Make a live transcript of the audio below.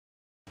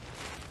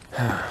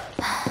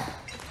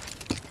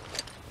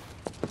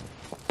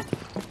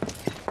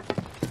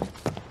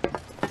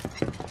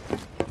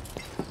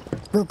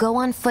We'll go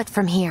on foot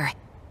from here.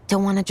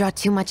 Don't want to draw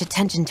too much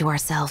attention to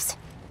ourselves.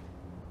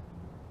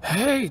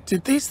 Hey,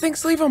 did these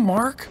things leave a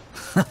mark?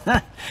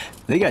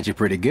 They got you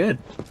pretty good.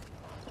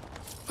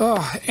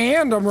 Oh,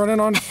 and I'm running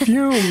on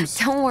fumes.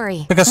 Don't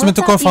worry. Por acaso também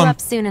estou com We'll top you fome.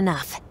 up soon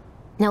enough.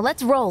 Now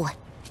let's roll.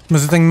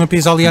 Mas eu tenho uma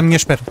pizza ali à minha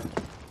espera.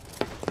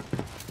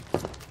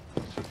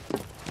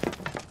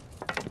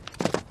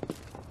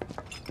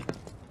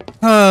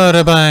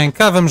 Ora bem,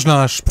 cá vamos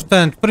nós.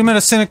 Portanto, a primeira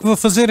cena que vou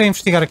fazer é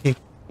investigar aqui.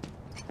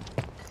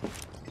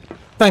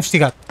 Está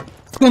investigado.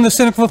 A segunda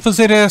cena que vou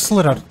fazer é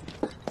acelerar.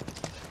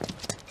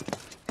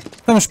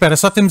 Então, espera,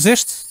 só temos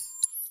este?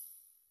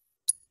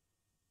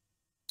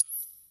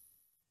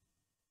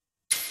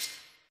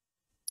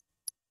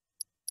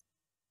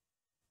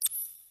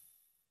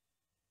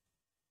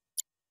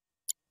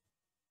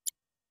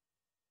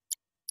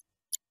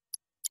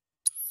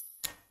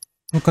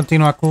 Vou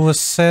continuar com o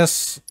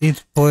acesso e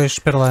depois,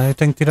 espera lá, eu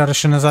tenho que tirar as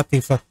cenas à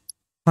Tifa.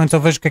 Ou então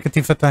vejo o que é que a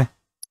Tifa tem.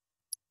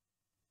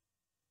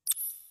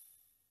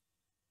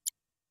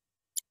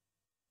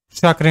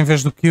 Chakra em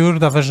vez do Cure,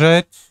 dava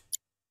jeito.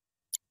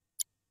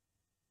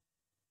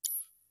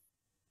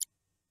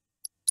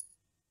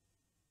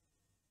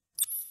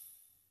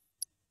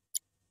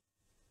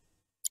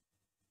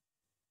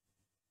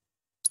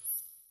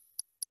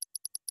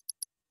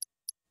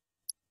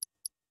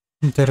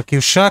 Meter aqui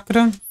o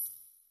chakra.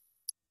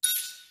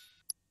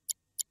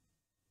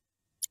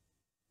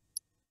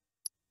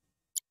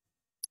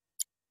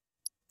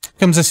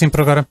 Ficamos assim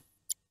por agora.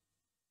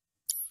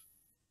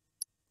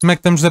 Como é que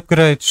estamos de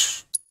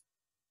upgrades?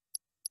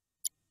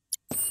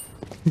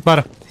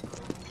 Bora.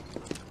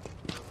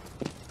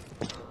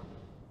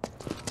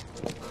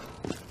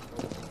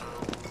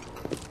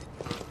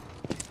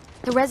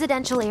 The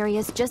residential area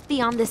is just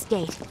beyond this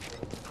gate.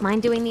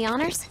 Mind doing the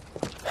honors?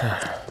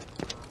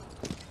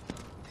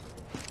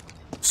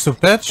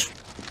 Subpets?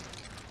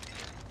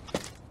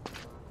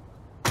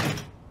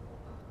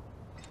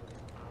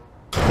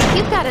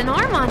 You've got an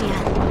arm on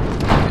you.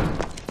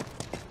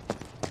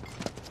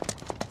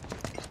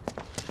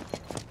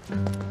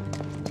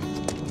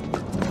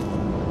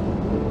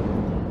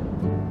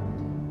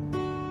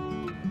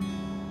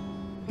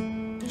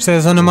 Isto é a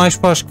zona mais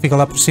pós que fica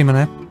lá por cima, não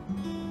é?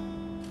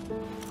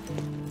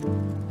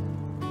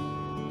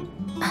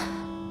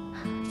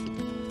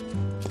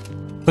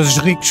 Depois os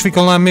ricos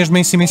ficam lá mesmo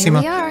em cima. Here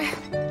we are.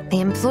 The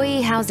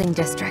Employee Housing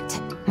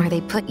District, where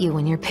they put you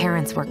when your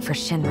parents work for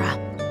Shinra.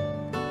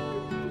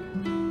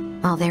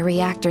 While their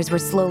reactors were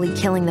slowly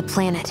killing the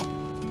planet,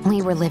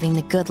 we were living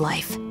the good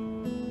life.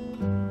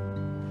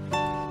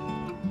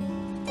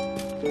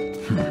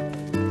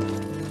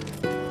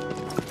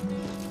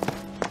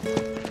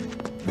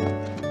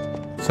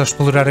 Só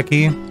explorar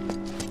aqui.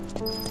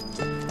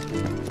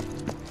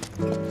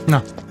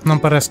 Não, não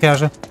parece que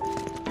haja.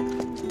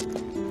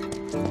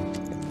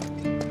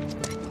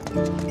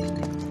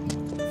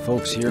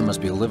 Folks here must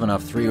be living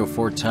off 3 or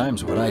 4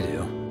 times what I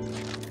do.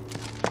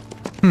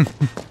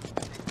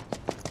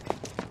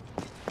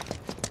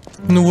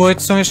 No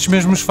 8 são estes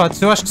mesmos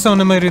fatos. Eu acho que são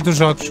na maioria dos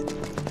jogos.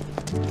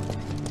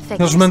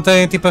 Eles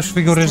mantêm tipo as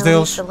figuras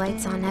deles. The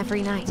lights on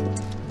every night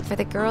for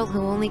the girl who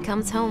only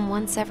comes home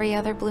once every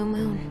other blue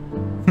moon.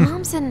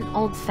 Mom's an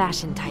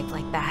old-fashioned type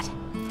like that.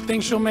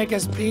 Think she'll make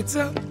us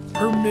pizza?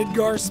 Her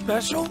Midgar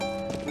special?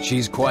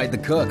 She's quite the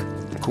cook.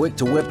 Quick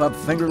to whip up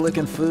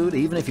finger-licking food,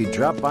 even if you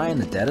drop by in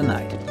the dead of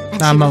night.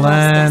 And Ah, she loves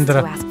guests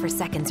malandra. who ask for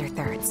seconds or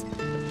thirds.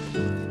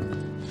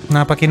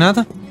 Não há para aqui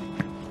nada?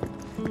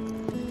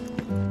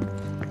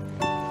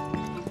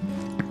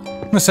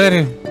 Mas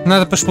sério,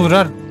 nada para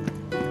explorar?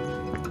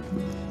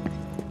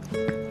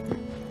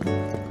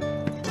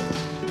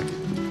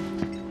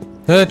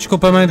 Ah,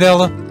 desculpa a mãe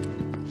dela.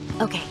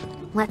 Okay,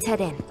 let's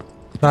head in.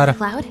 Para.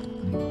 Cloud,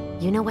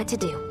 you know what to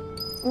do.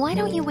 Why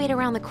don't you wait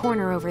around the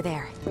corner over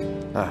there?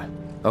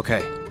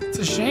 Okay. It's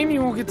a shame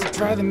you won't get to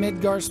try the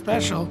Midgar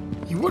special.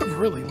 You would have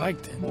really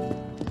liked it.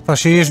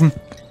 Fascismo.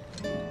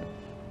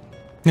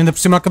 Ainda por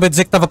cima acabei de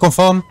dizer que estava com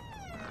fome.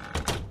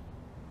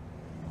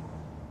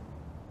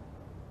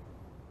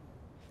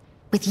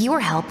 With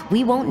your help,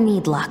 we won't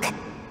need luck.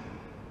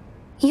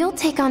 You'll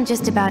take on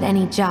just about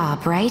any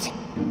job, right?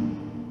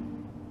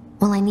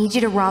 Well, I need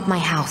you to rob my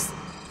house.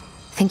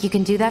 Think you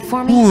can do that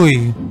for me?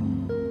 Ui.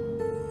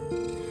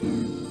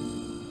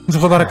 Vamos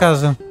roubar a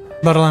casa.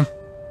 Bora lá.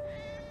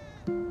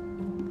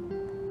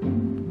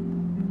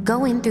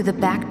 Go in through the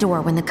back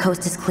door when the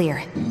coast is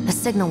clear. The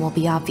signal will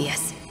be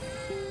obvious.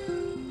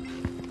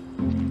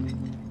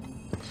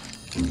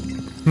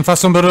 Não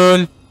façam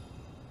barulho.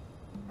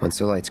 Once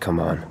the lights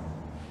come on,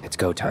 it's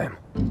go time.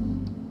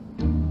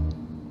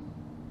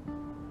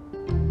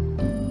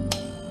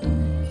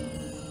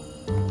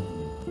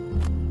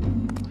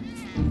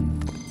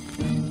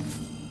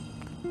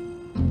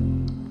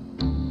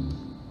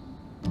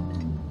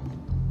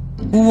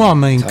 O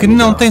homem que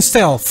não tem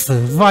stealth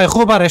vai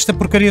roubar esta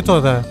porcaria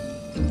toda.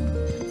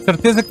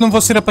 Certeza que não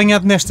vou ser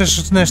apanhado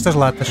nestas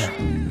latas.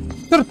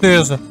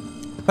 Certeza.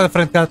 Vai da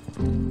frente, gato.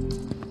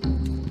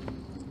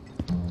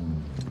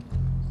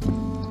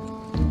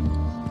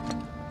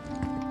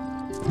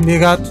 Bom dia,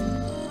 gato.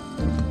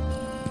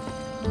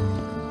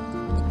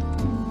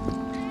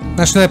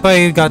 Acho que não é para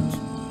ir, gato.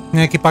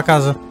 Nem aqui para a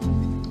casa.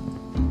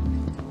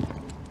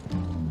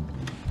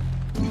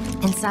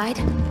 Inside,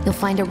 you'll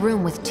find a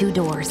room with 2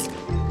 doors.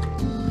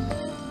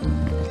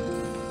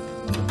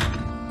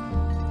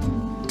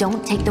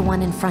 Don't take the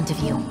one in front of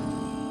you.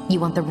 You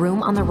want the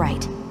room on the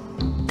right.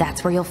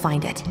 That's where you'll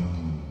find it.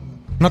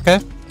 Ok.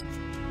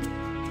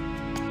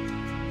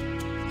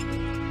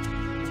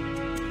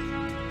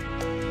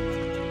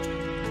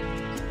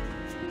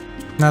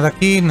 Nada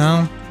aqui,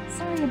 não.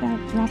 Sorry about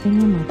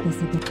dropping in like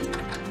this again.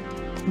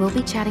 We'll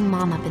be chatting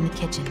Mom up in the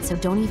kitchen, so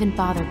don't even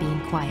bother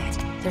being quiet.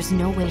 There's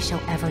no way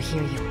she'll ever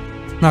hear you.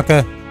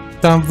 Ok.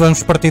 Então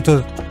vamos partir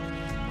tudo.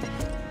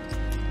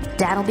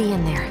 Dad'll be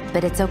in there,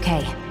 but it's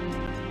okay.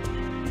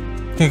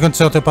 O que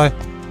aconteceu ao teu pai?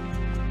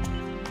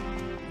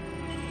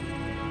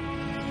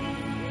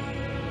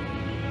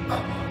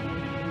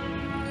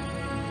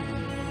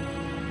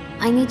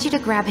 I need you to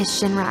grab his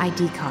Shinra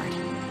ID card.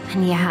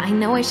 And yeah, I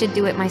know I should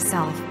do it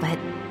myself, but...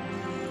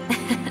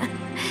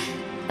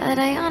 but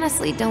I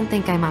honestly don't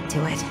think I'm up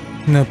to it.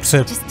 Não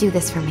percebo. Just do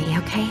this for me,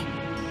 okay?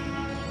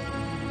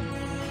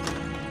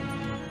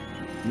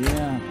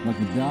 Yeah, like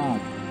a dog.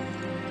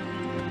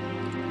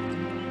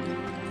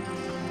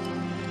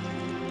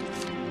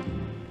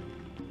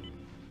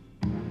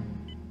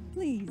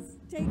 Please,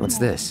 take What's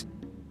this?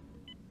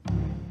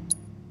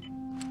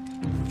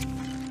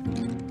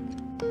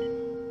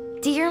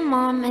 Dear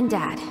Mom and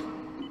Dad,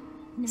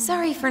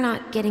 sorry for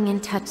not getting in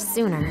touch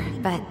sooner,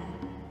 but...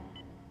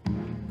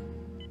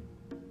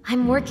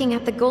 I'm working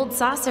at the Gold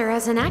Saucer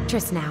as an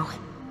actress now.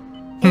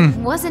 It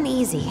wasn't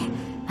easy,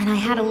 and I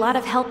had a lot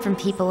of help from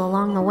people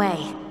along the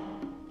way.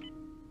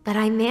 But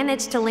I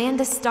managed to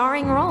land a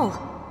starring role.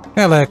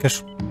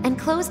 Elecas. And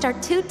closed our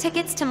 2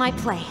 tickets to my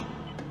play.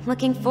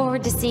 Looking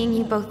forward to seeing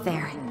you both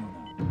there.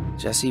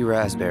 Jessie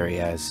Raspberry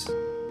as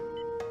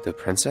the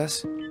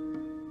princess?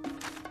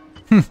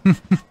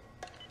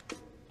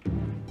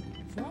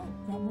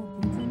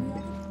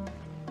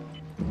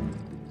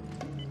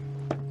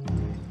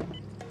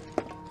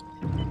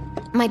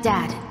 My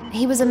dad,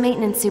 he was a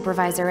maintenance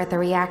supervisor at the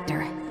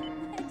reactor.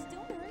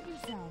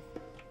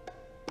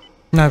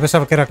 Não, eu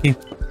pensava que era aqui.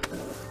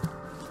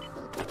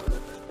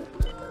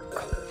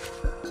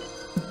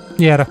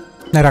 E era.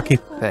 Era aqui.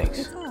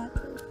 Thanks.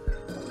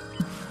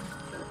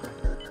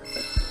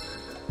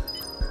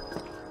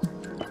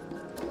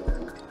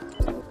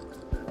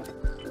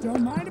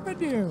 Don't mind if I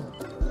do.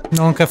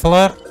 Não quer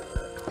falar?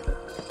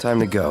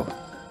 Time to go.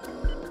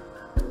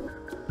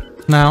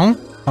 Não.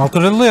 À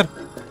altura de ler.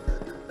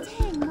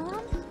 Dang, Mom.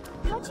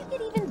 How'd you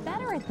get even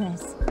better at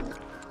this?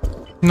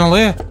 Não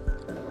lê?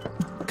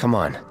 Come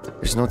on.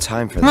 There's no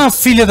time for Não,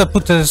 this. filha da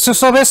puta. Se eu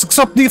soubesse que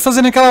só podia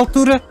fazer naquela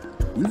altura.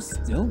 You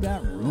still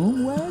got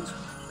room, Wedge?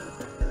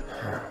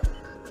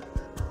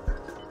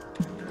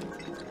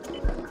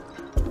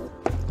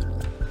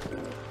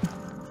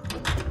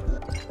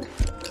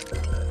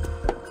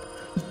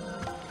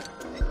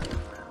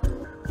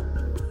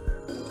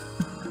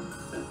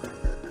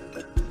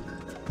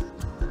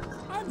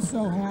 I'm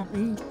so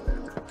happy.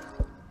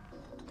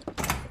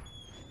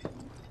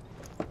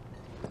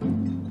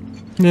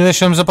 E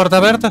deixamos a porta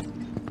aberta?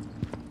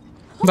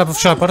 Dá para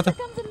fechar a porta? Here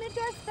comes a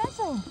Midgar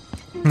special.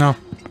 Não.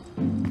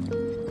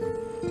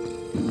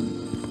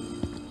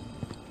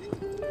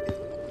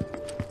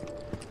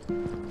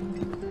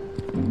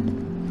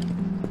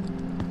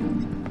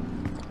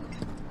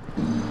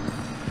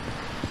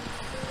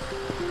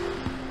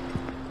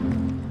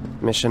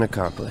 Mission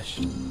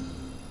accomplished.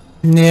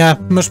 Yeah,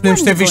 mas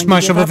podemos ter visto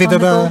mais sobre a vida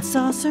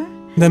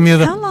da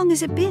miúda. How long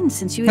has it been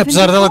since you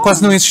Apesar dela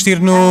quase não existir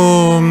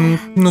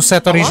no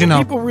set A lot of original.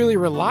 people really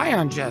rely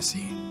on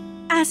Jessie.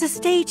 As a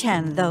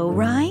stagehand, though,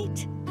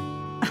 right?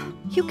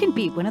 You can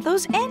be one of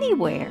those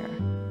anywhere.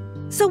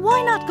 So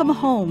why not come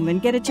home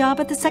and get a job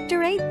at the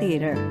Sector 8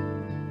 theater?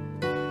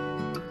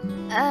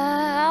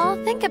 I'll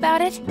think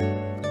about it.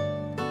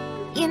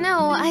 You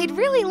know, I'd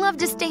really love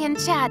to stay and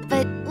chat,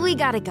 but we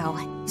gotta go.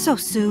 So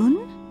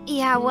soon?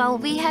 Yeah, well,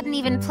 we hadn't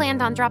even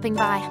planned on dropping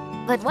by.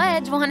 But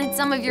Wedge wanted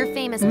some of your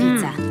famous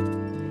pizza.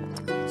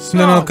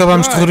 Ainda não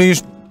acabamos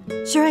terrorismo.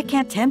 Sure I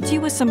can't tempt you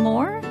with some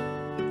more?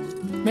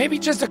 Maybe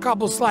just a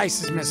couple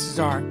slices, Mrs.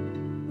 R.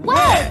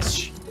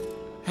 Wedge!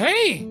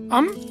 Hey,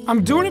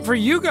 I'm doing it for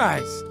you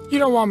guys. You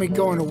don't want me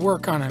going to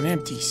work on an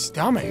empty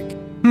stomach.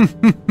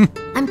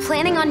 I'm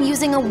planning on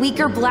using a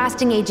weaker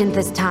blasting agent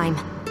this time.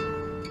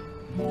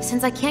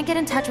 Since I can't get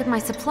in touch with my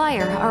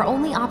supplier, our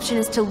only option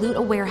is to loot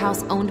a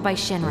warehouse owned by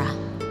Shinra.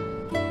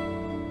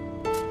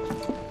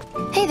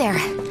 Hey there.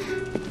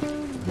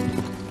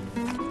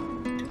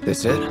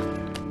 This it?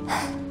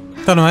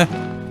 Então não é?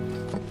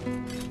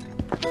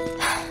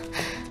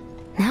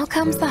 Now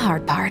comes the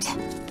hard part.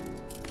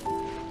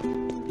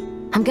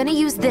 I'm gonna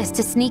use this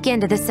to sneak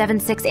into the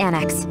 7-6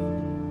 annex.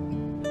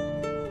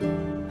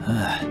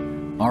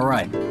 All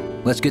right,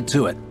 let's get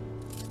to it.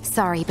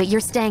 Sorry, but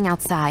you're staying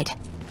outside.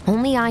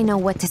 Only I know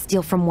what to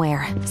steal from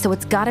where, so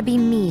it's gotta be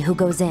me who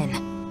goes in.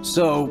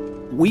 So,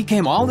 we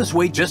came all this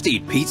way just to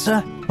eat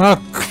pizza? Ah,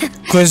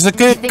 coisa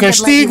que You think I'd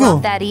let you castigo.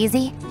 off that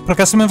easy? Por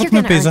acaso também vou You're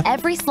comer gonna pizza. earn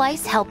every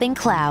slice helping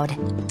Cloud.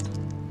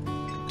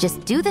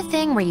 Just do the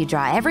thing where you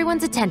draw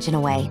everyone's attention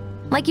away,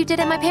 like you did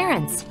at my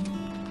parents'.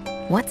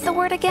 What's the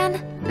word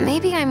again?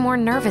 Maybe I'm more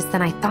nervous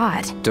than I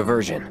thought.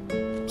 Diversion.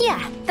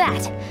 Yeah,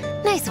 that.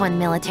 Nice one,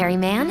 military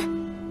man.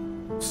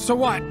 So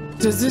what?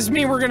 Does this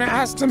mean we're gonna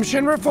ask some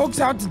Shinra folks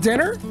out to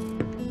dinner?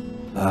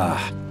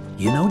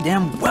 You know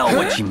damn well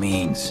what she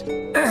means.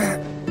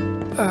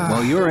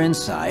 While you're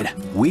inside,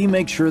 we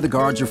make sure the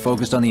guards are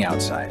focused on the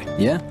outside,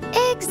 yeah?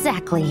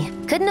 Exactly.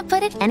 Couldn't have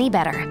put it any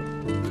better.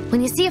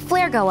 When you see a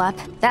flare go up,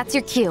 that's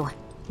your cue.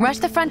 Rush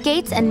the front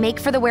gates and make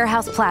for the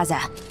warehouse plaza.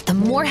 The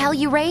more hell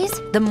you raise,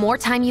 the more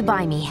time you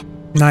buy me.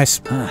 Nice.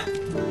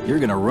 You're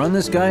gonna run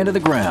this guy into the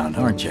ground,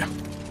 aren't you?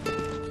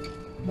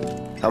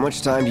 How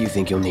much time do you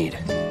think you'll need?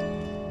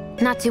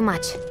 Not too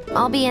much.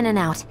 I'll be in and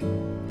out.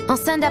 I'll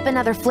send up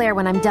another flare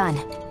when I'm done.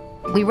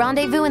 We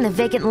rendezvous in the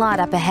vacant lot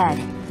up ahead.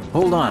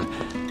 Hold on.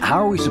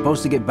 How are we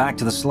supposed to get back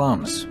to the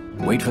slums?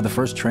 Wait for the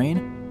first train?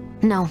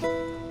 No,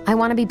 I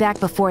want to be back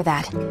before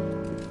that.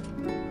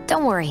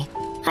 Don't worry,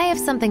 I have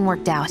something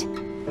worked out.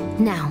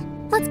 Now,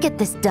 let's get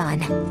this done.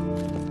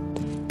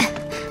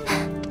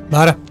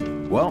 Bora.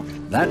 Well,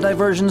 that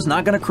diversion's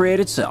not gonna create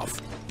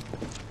itself.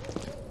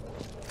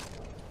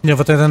 Eu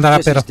vou ter de andar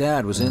à pera. Jesse's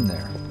dad was in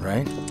there,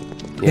 right?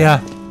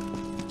 Yeah.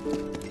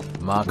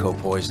 Mako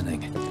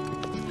poisoning.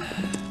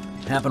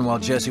 Happened while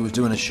Jesse was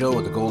doing a show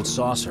at the Gold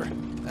Saucer.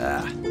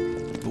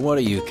 But what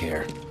do you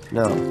care?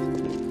 No.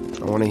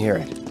 I want to hear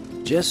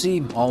it.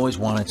 Jessie always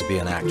wanted to be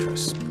an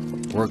actress.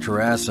 Worked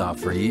her ass off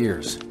for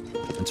years.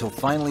 Until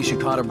finally she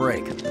caught a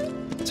break.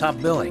 Top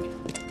billing.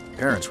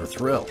 Parents were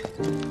thrilled.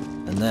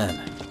 And then,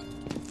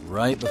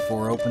 right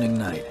before opening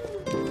night,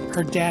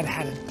 Her dad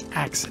had an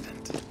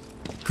accident.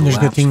 Nos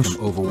collapsed gatinhos.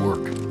 from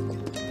overwork.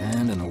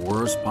 And in the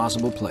worst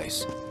possible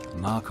place,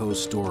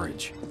 Mako's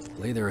storage.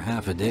 Lay there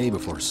half a day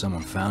before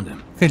someone found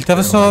him. Filho,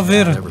 estava só a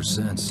ver. Ever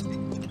since.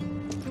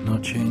 No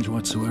change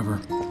whatsoever.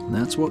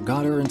 That's what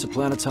got her into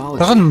planetology.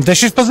 Porra, não me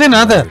deixas fazer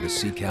nada. To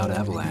seek out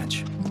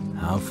Avalanche.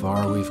 How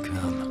far we've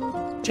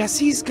come.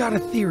 Jesse's got a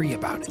theory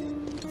about it.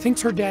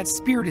 Thinks her dad's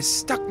spirit is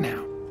stuck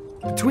now,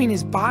 between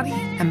his body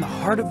and the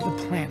heart of the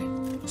planet.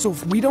 So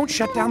if we don't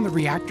shut down the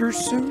reactors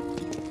soon...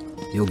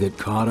 You'll get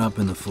caught up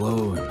in the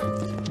flow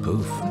and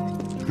poof.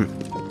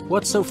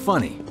 What's so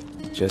funny?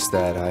 Just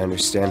that I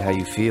understand how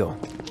you feel.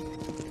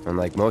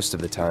 Unlike most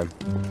of the time.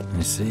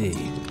 I see.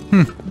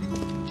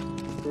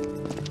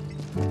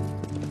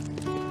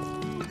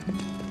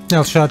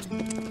 Ele shot.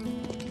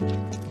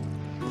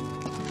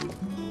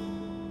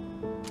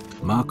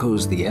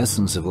 Mako's the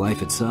essence of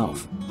life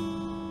itself.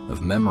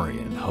 Of memory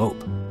and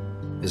hope.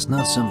 It's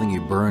not something you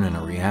burn in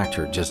a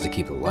reactor just to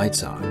keep the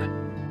lights on.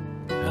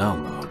 Hell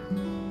no.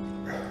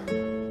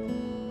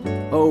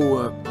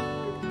 Oh,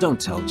 don't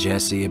tell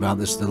Jessie about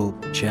this little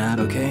chat,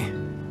 okay?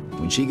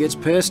 When she gets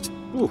pissed,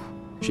 ooh,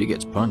 she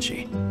gets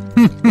punchy.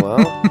 Well,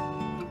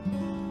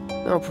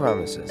 no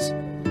promises.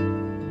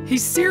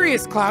 He's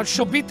serious, Cloud.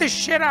 She'll beat the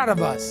shit out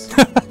of us.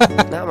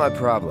 Not my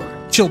problem.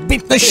 She'll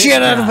beat the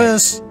shit out of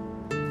us.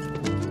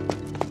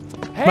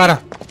 Hey,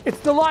 Bora. it's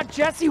the lot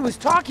Jesse was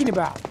talking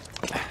about.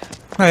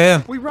 Ah,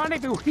 é? We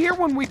rendezvous here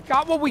when we've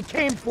got what we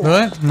came for. Não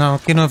é? Não,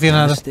 aqui não havia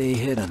nada. Stay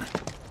hidden.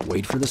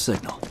 Wait for the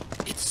signal.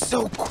 It's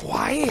so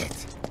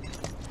quiet.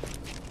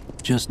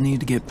 Just need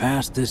to get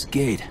past this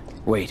gate.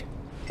 Wait.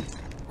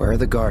 Where are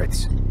the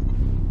guards?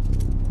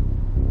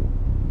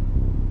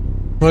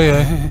 Oi,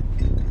 oi.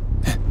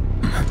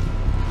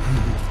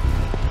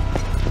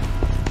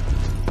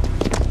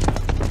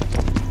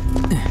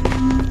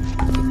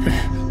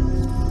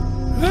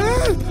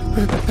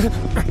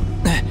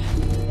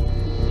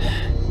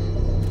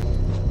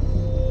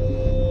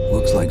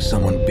 Looks like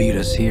someone beat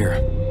us here.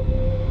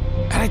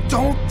 And I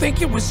don't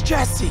think it was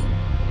Jesse.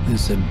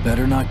 This had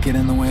better not get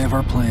in the way of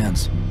our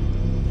plans.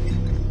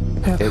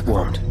 It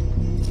won't.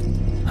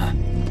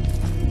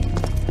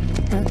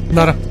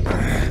 Bora.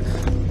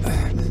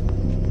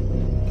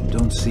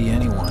 Don't see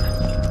anyone.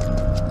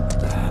 What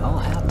the hell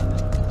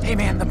happened? Hey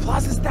man, the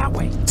plaza's that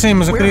way. Sim,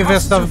 mas eu queria ver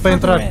se dava para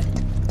entrar.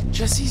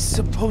 Jesse's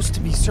supposed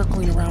to be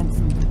circling around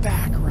from the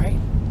back, right?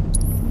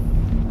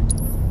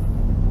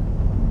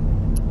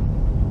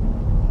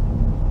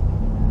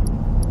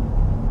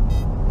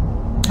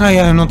 Ah,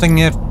 eu não tenho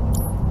dinheiro.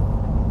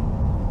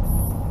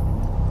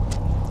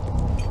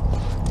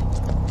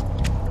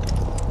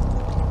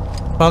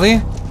 Fala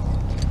aí.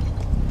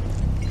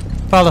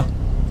 Fala.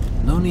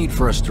 No need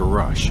for us to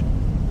rush.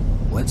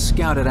 Let's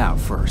scout it out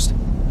first.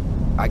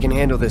 I can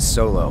handle this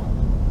solo.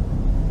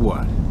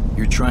 What?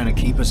 You're trying to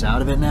keep us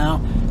out of it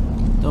now?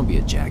 Don't be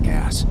a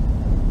jackass.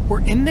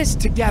 We're in this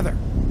together.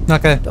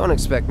 Ok. Don't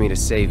expect me to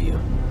save you.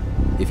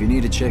 If you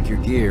need to check your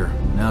gear,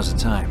 now's the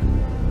time.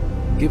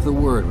 Give the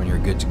word when you're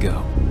good to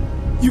go.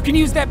 You can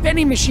use that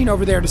vending machine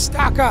over there to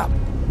stock up.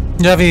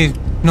 Já vi.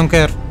 Não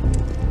quero.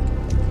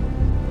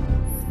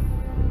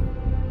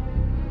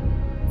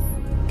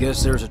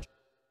 Guess there's a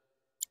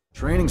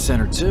Training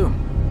center too.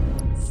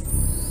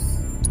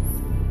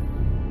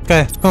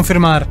 Ok,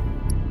 confirmar.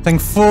 Tenho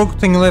fogo,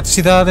 tenho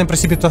eletricidade, em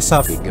princípio estou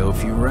safo. Could go a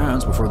few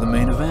rounds before the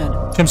main event.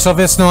 Deixa-me só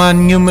ver se não há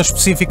nenhuma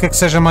específica que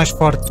seja mais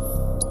forte.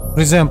 Por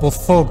exemplo,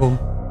 fogo.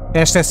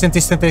 Esta é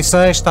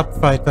 176, está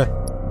perfeita.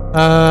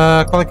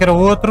 Qual é que era o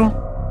outro?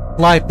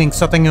 Lightning,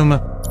 só tenho uma.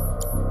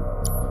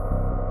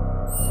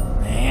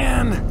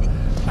 Man,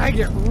 I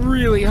get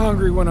really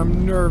hungry when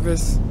I'm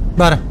nervous.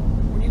 Bora.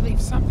 When you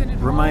leave something at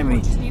home, Remind me,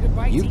 or just need a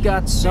bite to you've eat,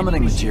 got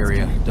summoning maybe we should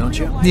materia, do don't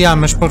you? Yeah,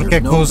 mas por que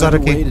é que vou usar There's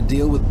no better way aqui? to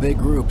deal with big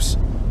groups.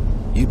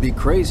 You'd be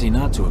crazy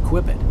not to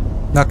equip it.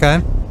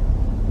 Ok.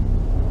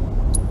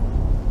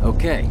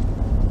 Okay,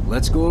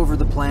 let's go over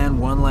the plan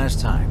one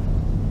last time.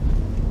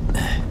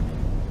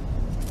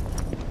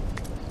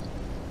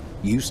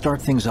 You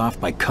start things off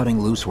by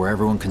cutting loose where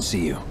everyone can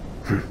see you.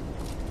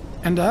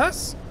 And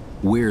us?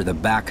 We're the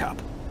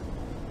backup.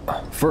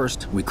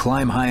 First, we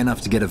climb high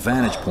enough to get a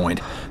vantage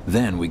point,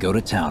 then we go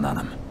to town on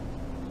them.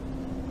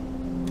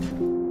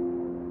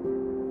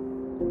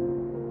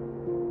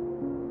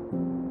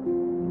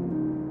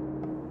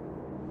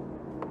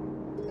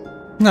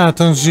 Ah,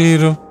 tão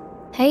giro.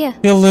 Hey,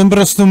 Ele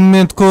lembra-se do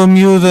momento com a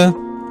miúda,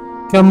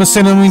 que é uma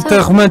cena muito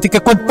romântica,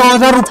 quando estão a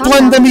dar o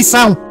plano da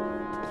missão.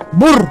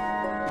 Burro!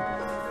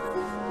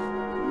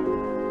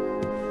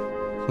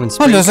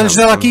 Olha, os olhos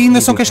dela aqui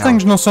ainda são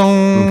castanhos, não são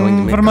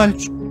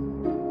vermelhos.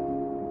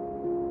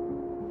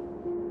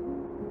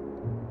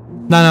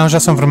 Não, já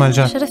são vermelhos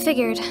já. Should have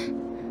figured.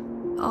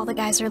 All the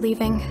guys are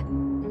leaving.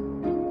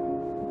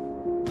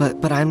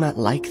 But I'm not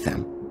like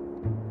them.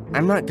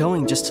 I'm not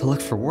going just to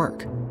look for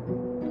work.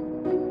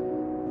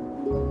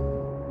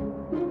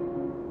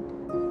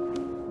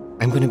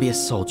 I'm going to be a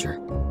soldier.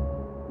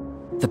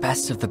 The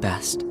best of the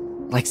best.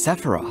 Like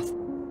Sephiroth.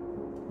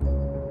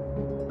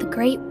 The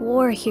Great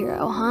War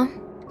hero, huh?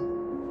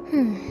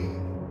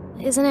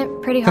 Isn't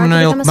it pretty hard Também não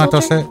é to ele become que a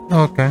mata soldier? você.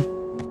 Ok.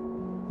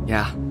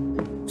 Yeah.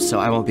 So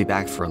I won't be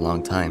back for a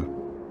long time.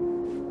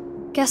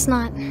 Guess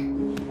not.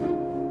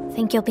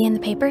 Think you'll be in the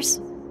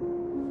papers?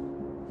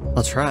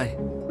 I'll try.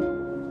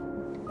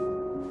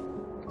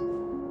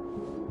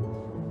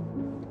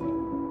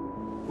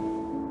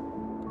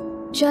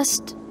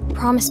 Just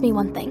promise me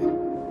one thing.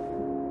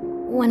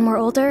 When we're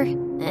older,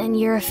 and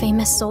you're a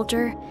famous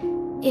soldier,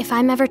 if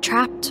I'm ever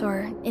trapped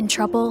or in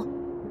trouble,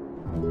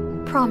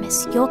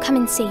 promise you'll come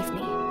and save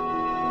me.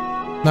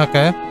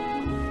 Ok.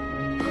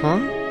 Huh?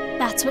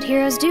 That's what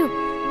heroes do.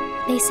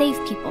 They save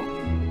people.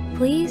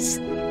 Please?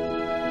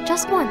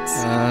 Just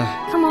once.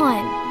 Come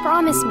on,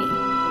 promise me.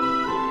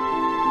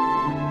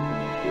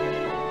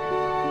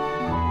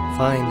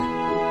 Fine.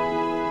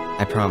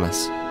 I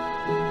promise.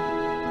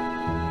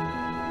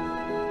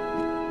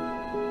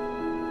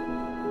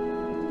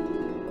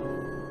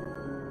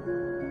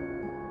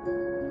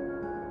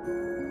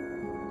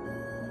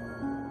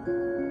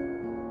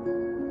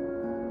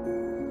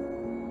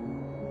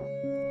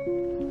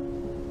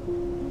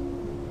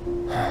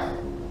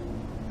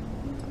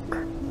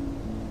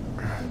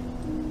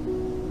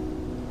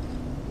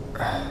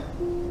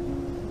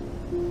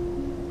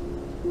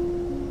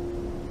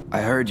 I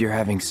heard you're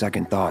having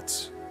second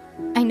thoughts.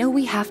 I know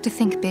we have to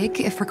think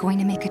big if we're going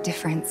to make a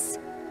difference.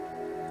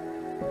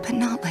 But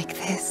not like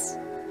this.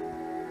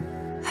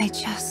 I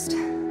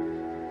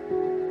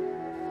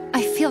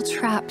feel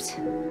trapped.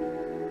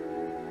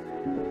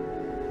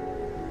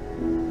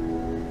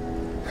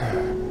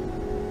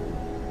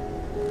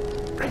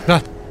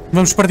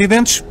 Vamos partir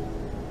dentes?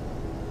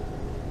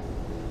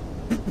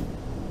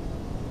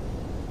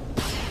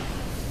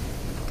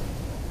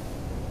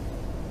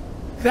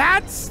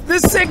 That's the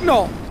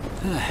signal!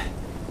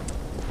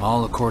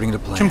 All according to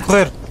plan. Deixa-me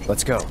correr.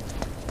 Let's go.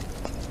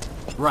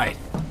 Right.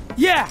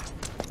 Yeah!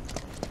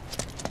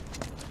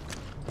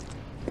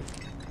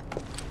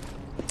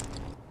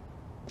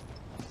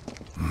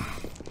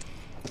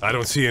 I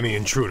don't see any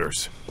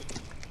intruders.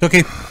 Estou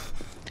aqui.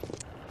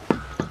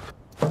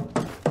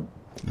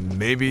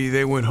 Maybe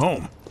they went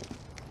home.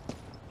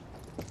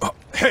 Oh,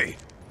 hey,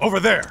 over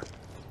there.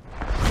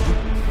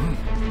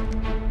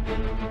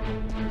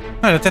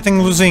 Olha, até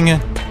tenho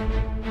luzinha.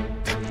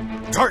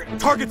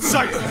 Target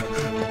sighted.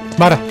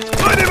 Bora.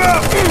 Light him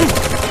up.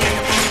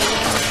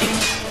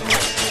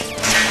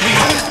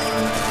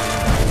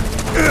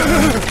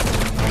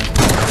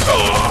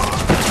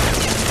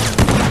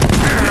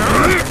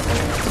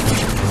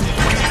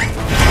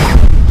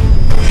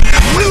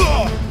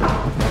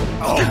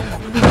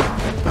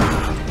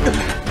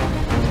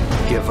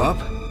 Give up?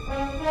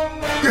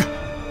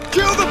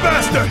 Kill the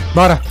bastard.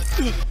 Bora.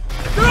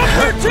 They're up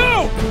there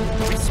too!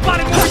 We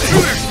spotted more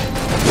intruders!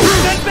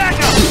 Send back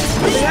up!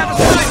 We have a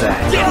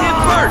sight! Get him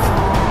first!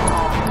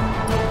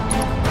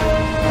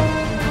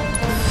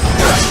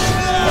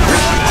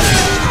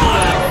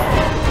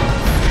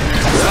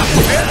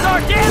 There's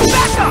our damn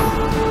backup!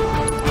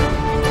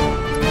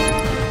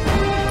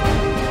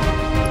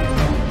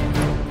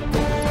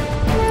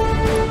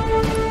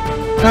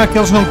 Ah, que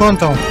eles não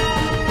contam.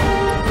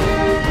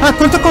 Ah,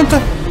 conta!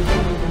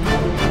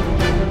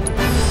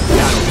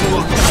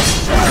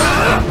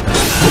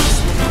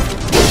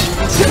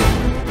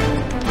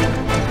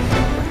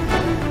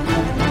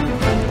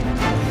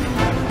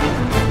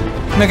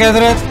 Como é que é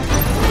direito?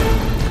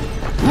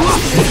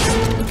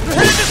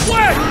 Head this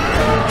way!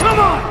 Come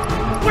on!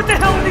 What the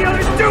hell are the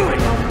others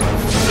doing?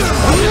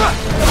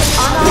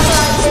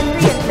 Unauthorized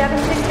entry in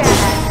 76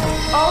 Annex.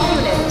 All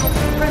units,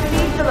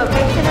 proceed to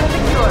location and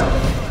secure.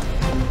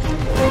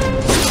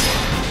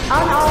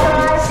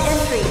 Unauthorized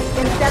entry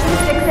in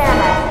 76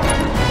 Annex.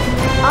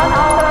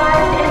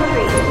 Unauthorized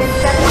entry in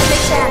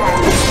 76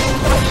 Annex.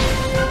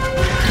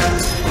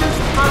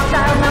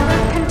 Hostile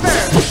numbers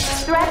confirmed.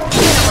 Threat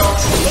minimal.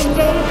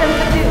 Engage and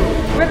subdue.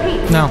 Repeat.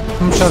 Não,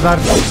 vamos só dar.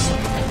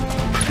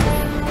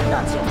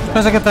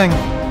 Quantos é que eu tenho?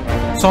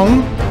 Só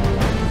um?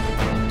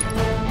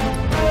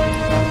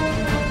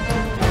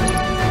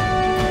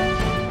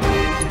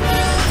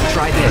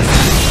 Try this.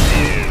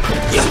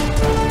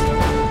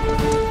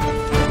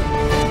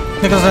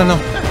 Onde é que eles andam?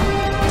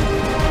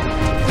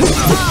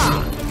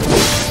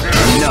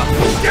 No.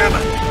 Damn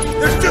it!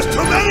 There's just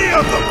too many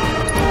of them!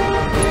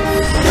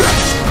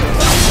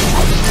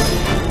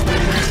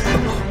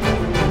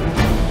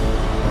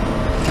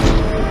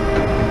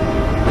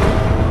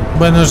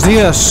 Buenos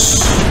dias.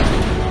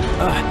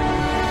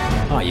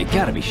 Oh, you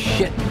gotta be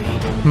shitting me.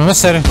 Mas é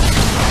sério.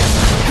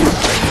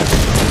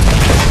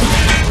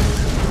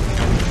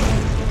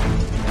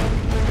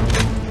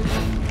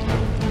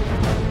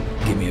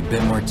 Give me a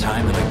bit more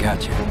time and I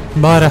got you.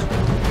 Bora.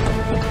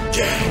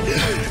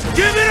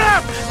 Give it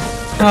up!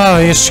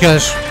 Ah, estes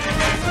gajos.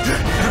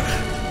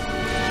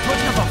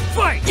 Putting up a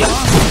fight!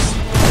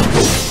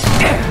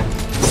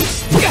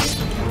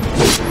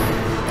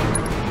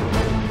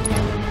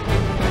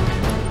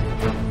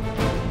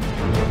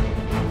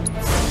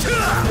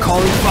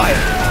 Calling fire.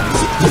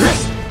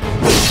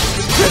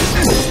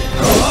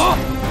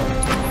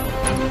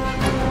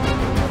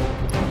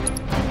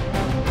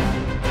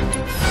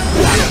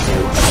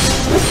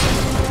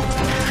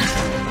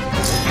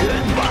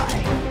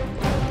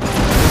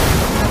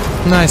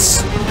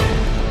 Nice.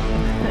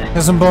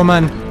 És um bom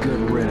mano.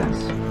 Good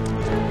riddance.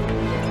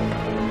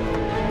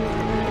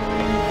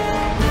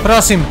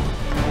 Próximo.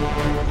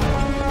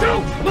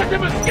 Don't let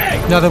them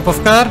escape! Já deu para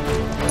ficar.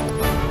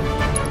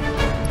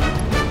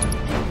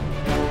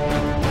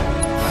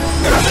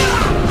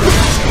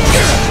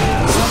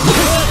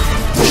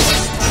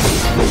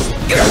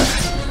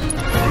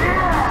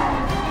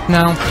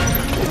 Não.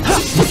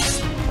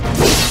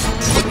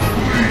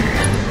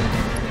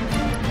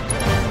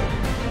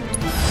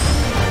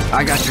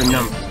 I got your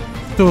number.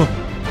 Tu.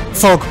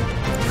 Fogo.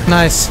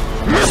 Nice.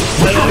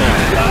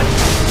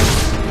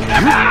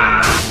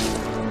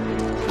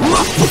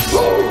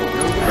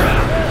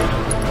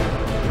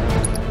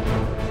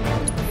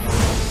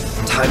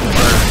 Time to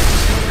burn.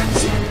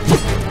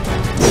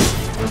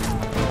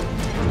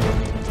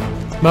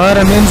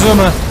 Bora, menos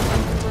uma.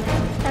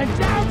 And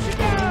down she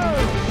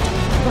goes!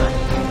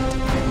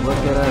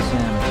 Look at us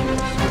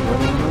amateurs.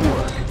 What in the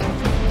world?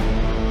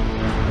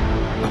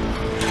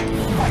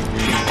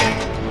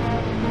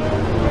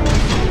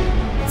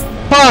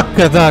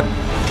 Paca da...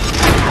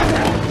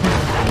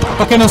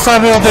 Para quem não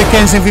sabe, eu odeio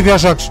cães em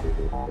videojogos.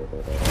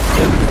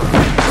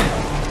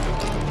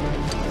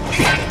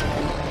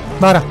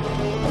 Bora.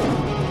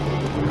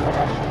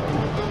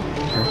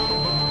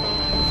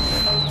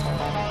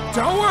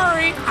 Don't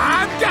worry,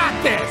 I've got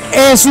this.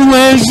 És um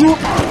anjo.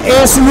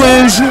 És um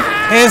anjo.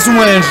 És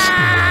um anjo.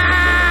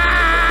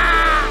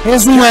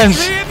 És um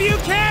anjo. See if you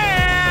can.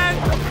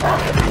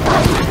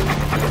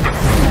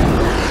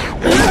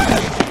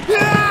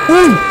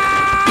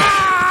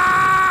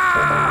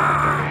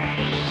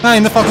 Ah,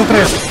 ainda faltam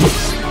 3.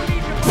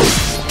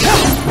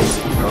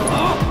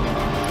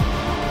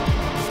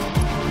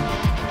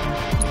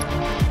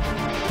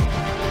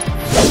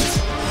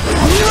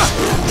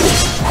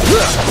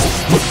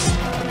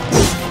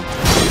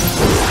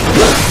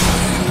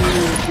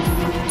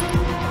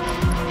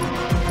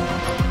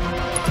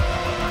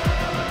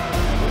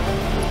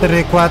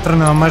 Terei 4,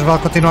 não, mas vale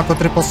continuar com o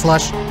triple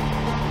slash.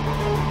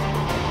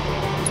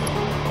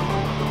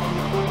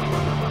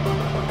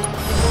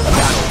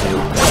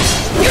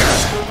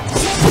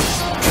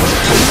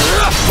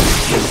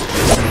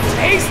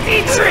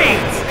 Tasty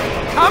treats.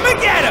 Come and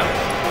get 'em.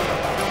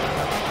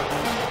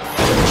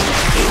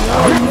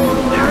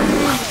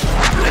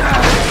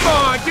 Come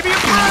on, give me a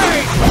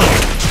break.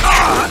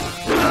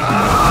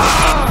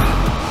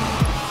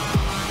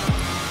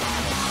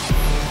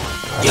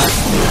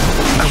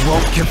 I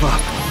won't give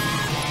up.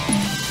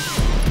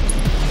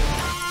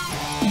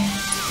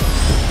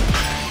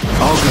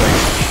 All good.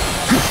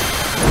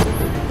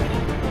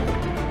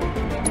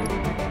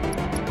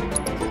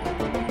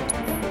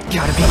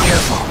 Gotta be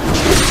careful.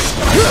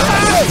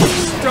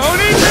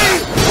 Don't eat me!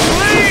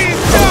 Please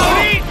don't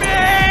eat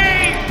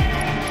me!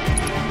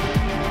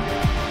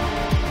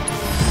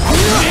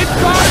 It's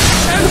Parte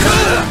and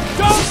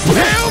don't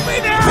kill me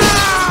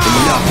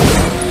now!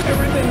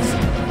 Everything's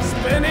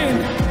spinning.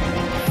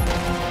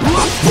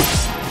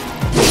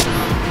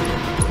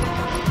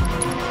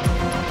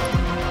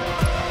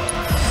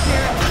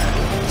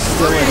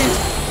 Still in it.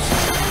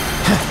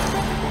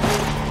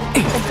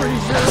 I'm pretty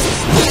sure.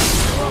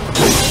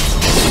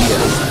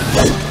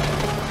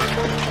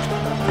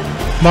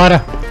 Bora.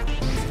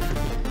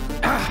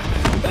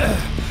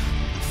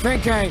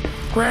 think I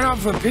ran out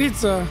for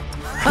pizza.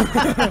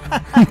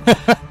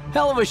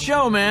 Hell of a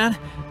show, man.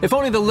 If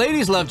only the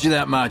ladies loved you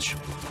that much.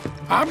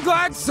 I'm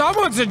glad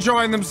someone's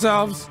enjoying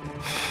themselves.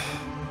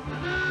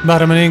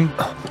 Bora, maninho.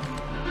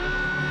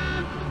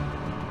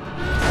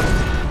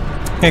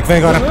 Quem é que vem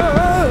agora?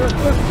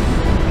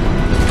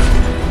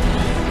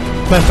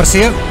 Bem,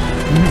 parecia.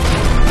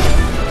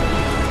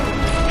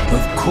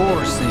 Of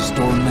course they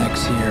store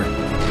mechs here.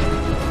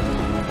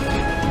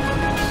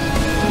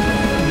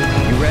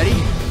 You ready?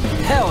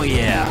 Hell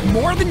yeah.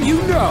 More than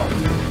you know.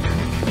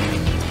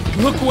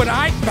 Look what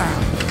I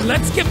found.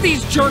 Let's give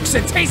these jerks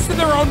a taste of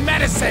their own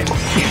medicine.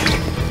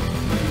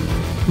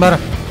 Bora.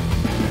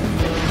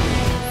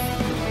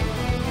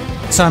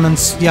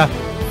 Summons, yeah.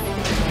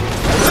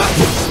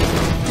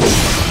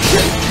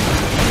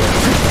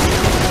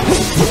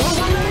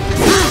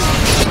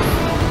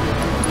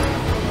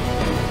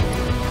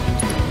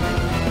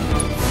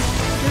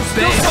 There's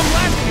still some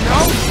left, you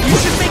know? You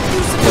should make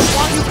use of them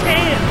while you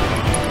can.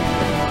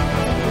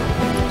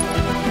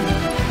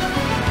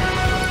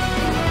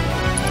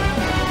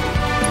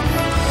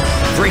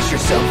 Brace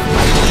yourself.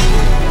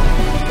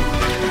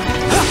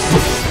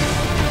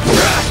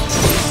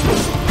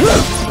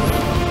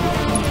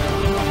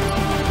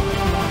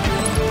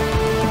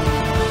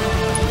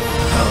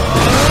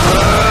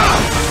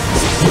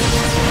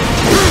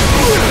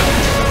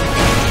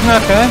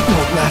 Okay.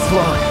 Won't last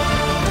long.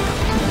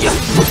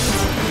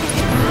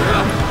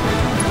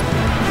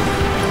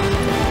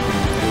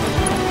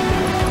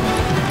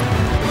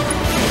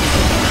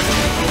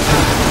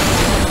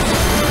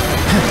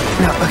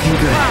 Not looking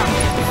good. Wow.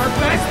 Our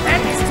best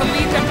bet is to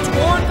lead them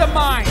toward the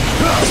mine.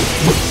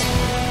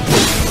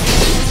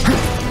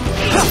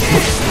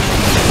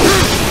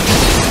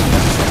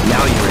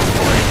 Now you're in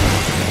for it.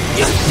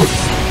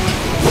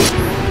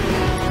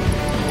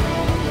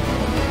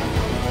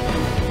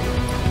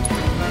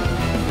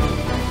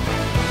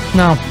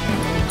 Não.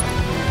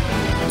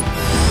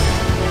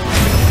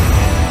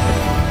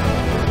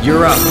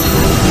 You're up.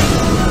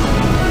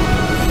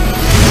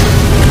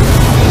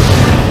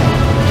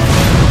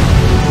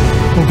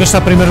 Vou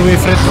gastar primeiro o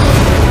Ifrit.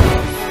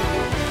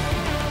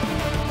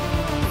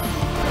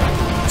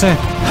 Sim.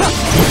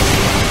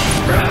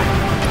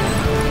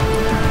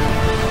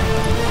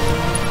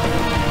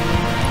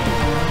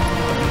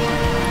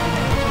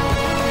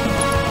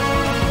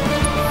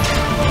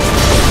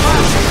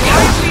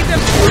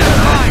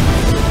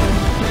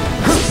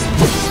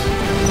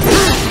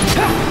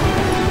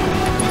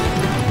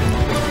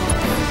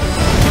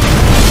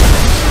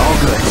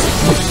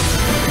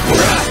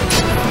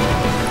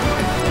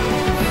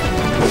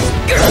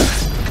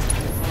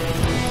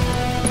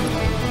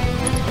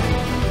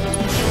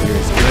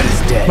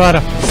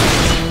 Bora.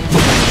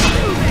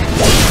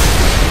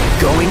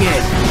 Going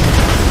in.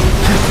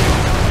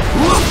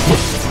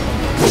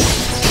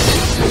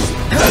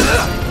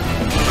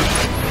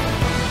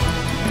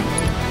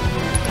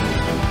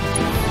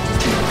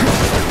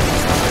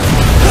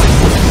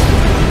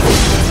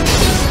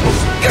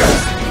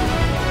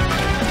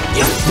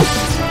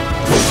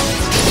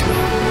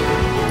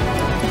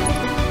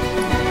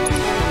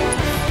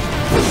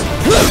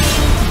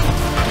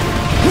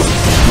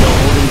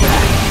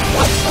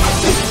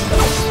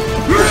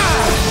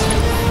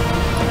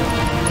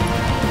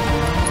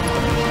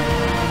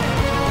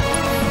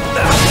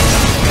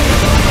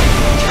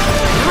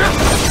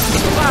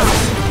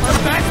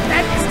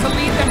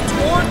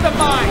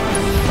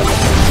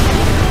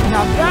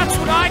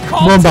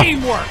 Bomba.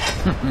 Teamwork.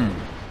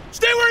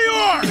 Stay where you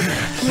are.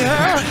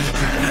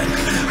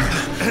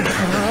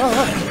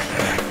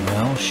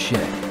 Well,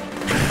 shit.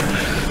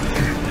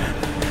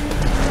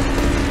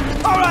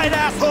 All right,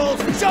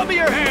 assholes, show me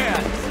your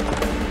hands.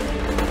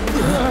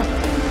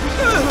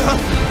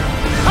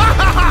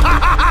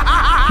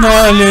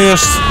 Olha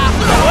este.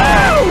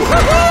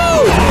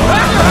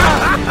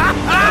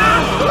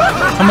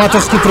 A moto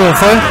se recuperou,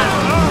 foi?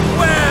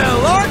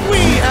 Well, aren't we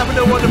having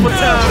a wonderful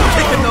time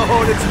kicking the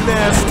hornet's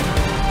nest?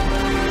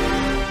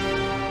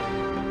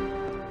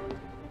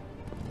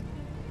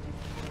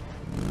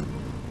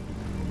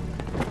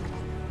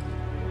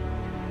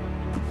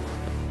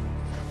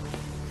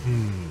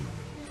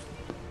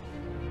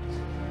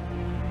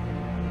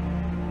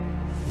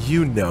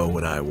 You know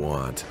what I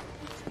want.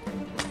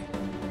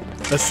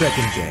 A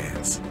second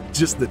dance.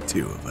 Just the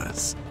two of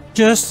us.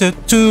 Just the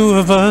two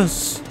of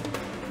us.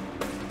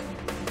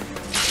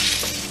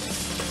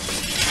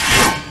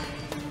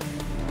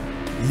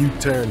 You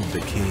turned the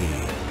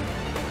key.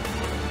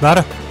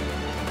 Bora.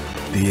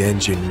 The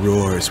engine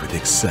roars with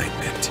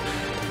excitement.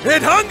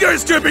 It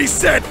hungers to be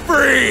set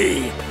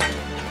free!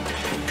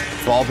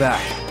 Fall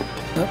back.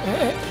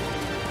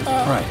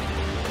 Right.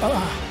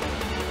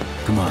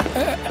 Come on.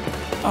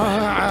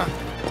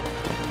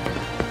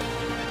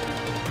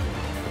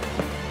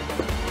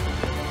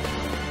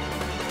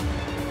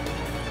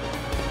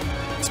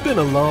 It's been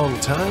a long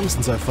time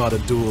since I fought a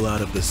duel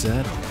out of the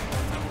saddle.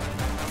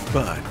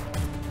 But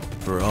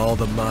for all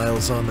the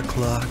miles on the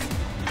clock,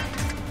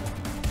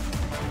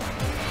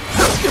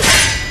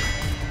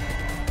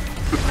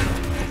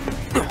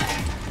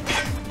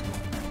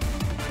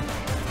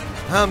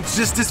 I'm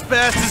just as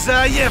fast as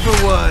I ever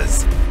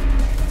was.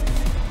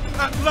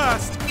 At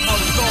last, our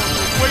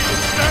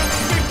long-awaited dance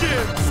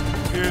begins.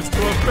 Here's to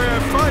a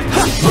fair fight,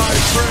 my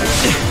friend.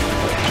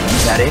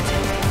 Is that it?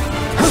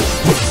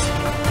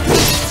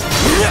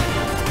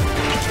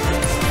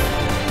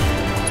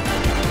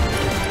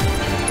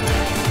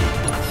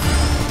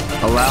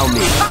 Allow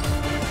me.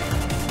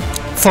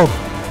 Fogo.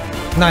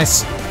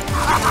 Nice.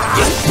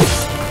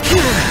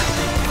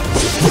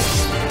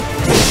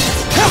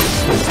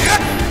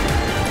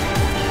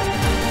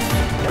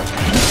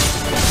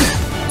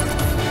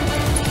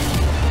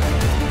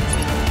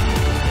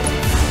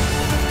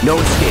 No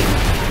escape.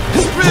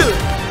 Really?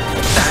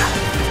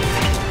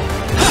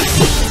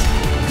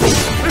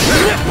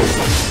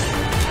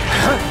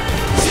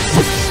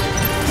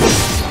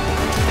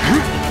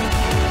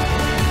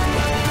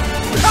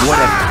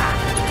 Whatever.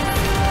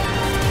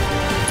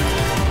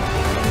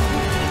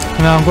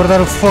 Não,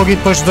 guardar o fogo e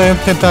depois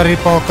tentar ir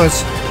para a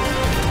coisa.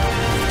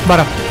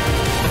 Bora.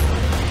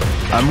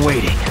 I'm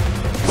waiting.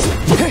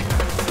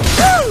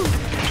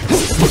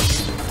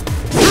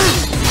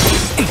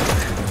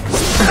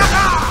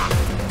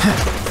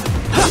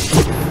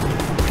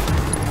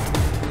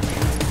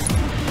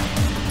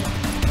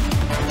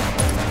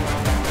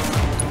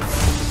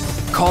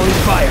 Calling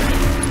fire.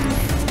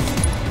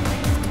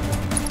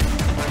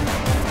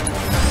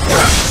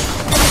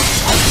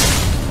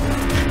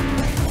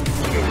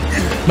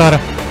 Bora.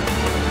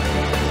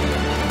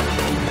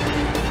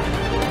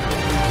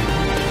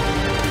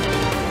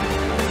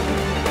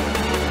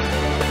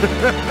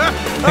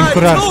 Tem que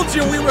curar. I told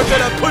you we were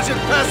gonna push it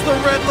past the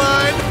red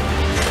line.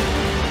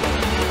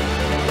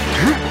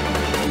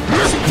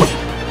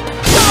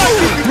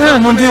 Não,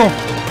 não deu. Open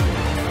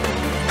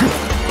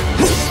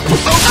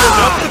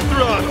up the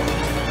throttle.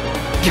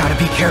 Gotta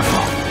be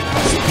careful.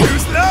 Too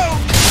slow.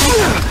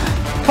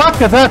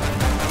 Faca, dá.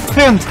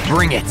 Defende.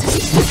 Bring it. In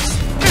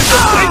the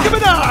blink of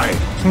an eye.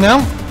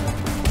 Não?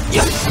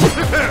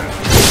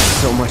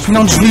 So much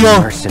Não for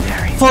desviou.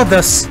 mercenary.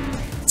 Foda-se.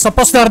 Só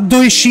posso dar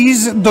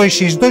 2x,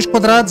 2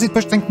 quadrados e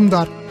depois tenho que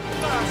mudar.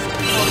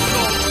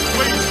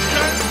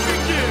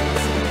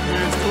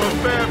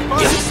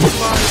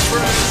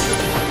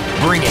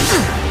 Bring it.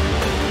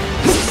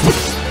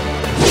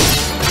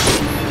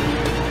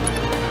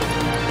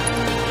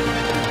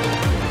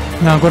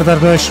 Não, guardar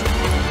 2.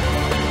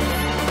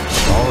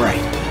 All right.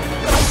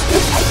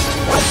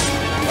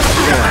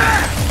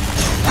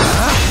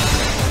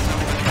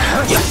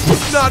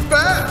 Not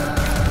bad.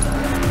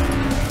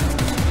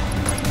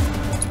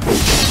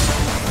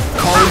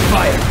 Calling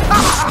fire.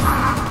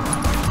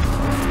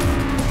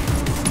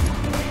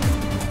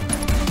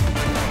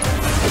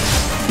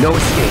 No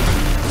escape.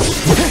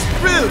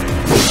 Really?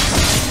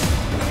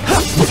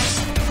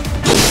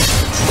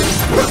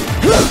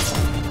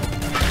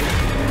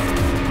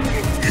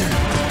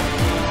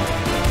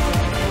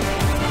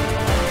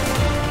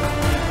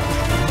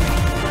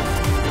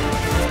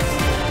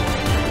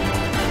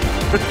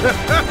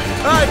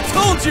 I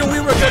told you we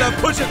were gonna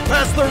push it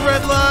past the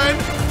red line.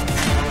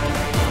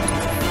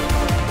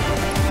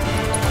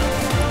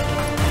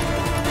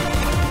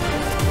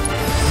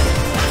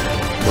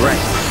 Right.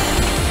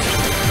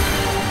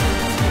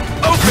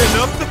 Open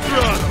up the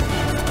throttle.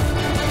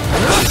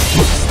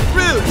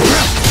 Really?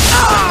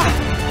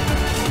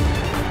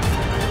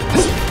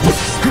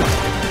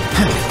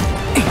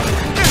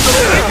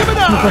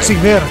 Não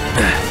consigo ver.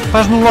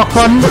 Faz no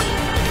lock-on.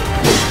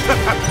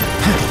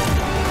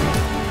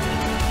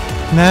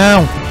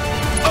 Não.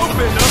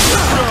 Open up the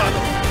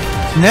throttle.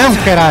 Não,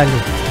 caralho.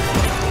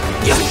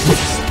 In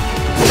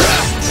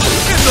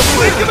the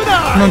blink of an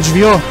eye. Não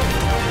desviou.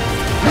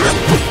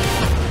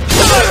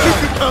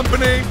 Keep you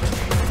company.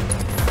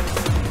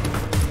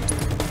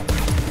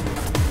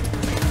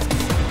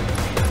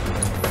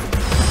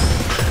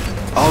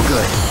 All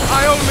good.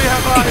 I only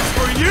have eyes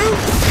for you.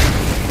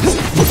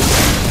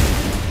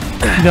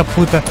 Da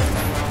puta.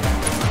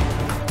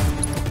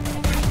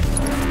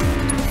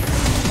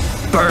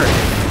 Burn.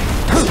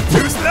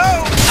 Too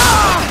slow.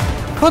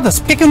 Foda-se,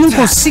 porque é que eu não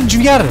consigo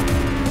desviar? Open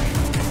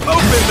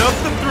up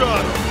the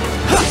throttle.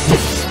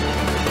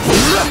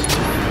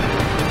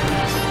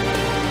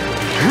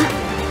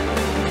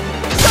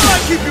 Shall I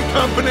keep you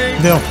company?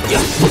 Deu.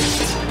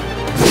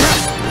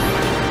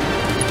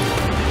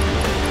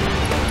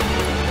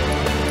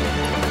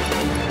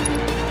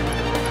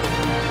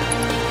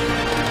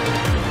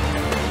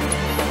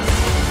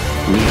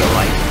 Need a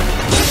light.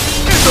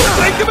 In the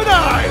blink of an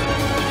eye.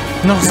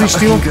 Não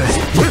resistiu. Looking good.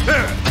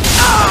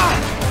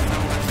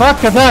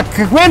 Faca,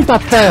 Duck,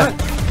 aguenta-te!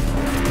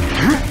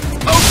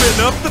 Open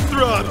up the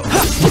throttle.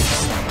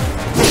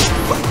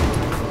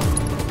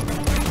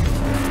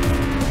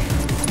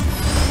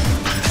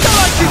 Shall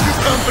I keep you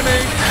company?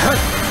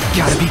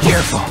 Gotta be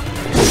careful.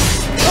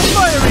 A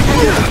fiery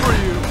gift for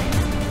you.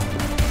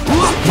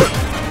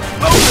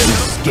 Open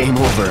up. Game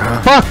over,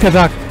 huh? Faca,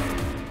 Duck!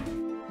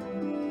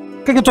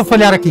 O que é que eu estou a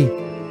falhar aqui?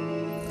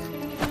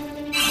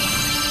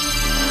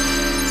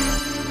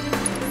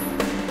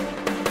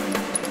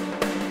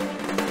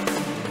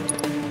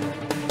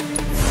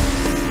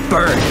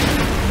 Burn.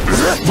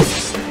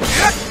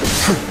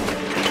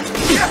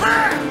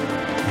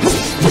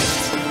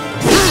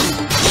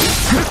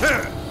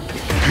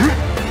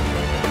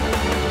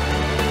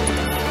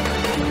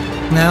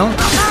 Não.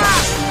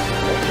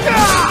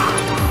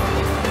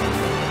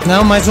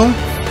 Não, mais um.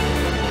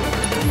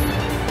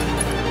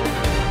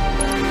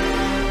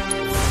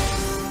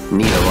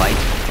 Need a light?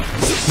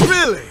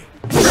 Really?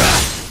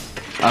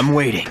 I'm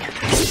waiting.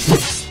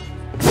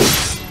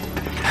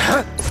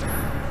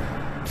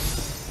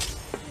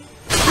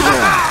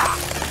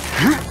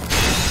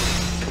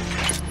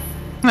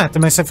 Ah,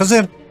 também sei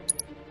fazer.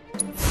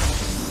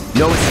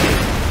 No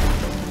escape.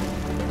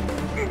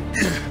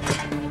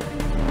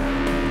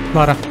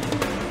 Bora.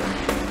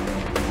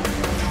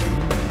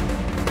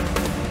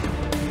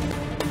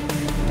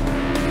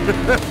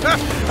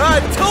 I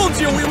told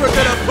you we were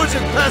gonna push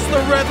it past the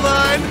red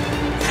line!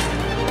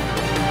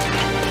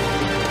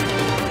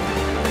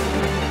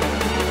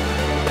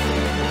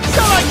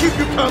 Shall I keep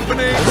you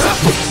company?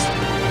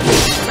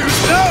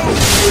 No!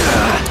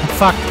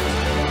 Fuck.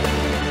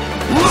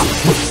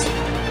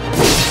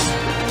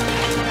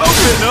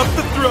 Open up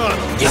the throttle!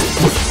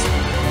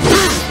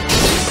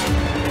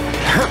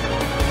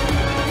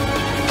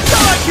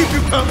 Shall I keep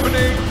you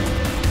company?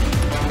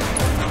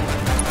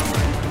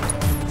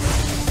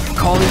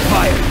 Calling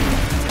fire.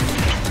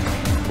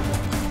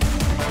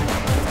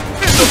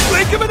 In the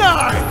blink of an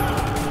eye!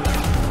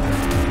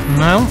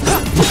 Não.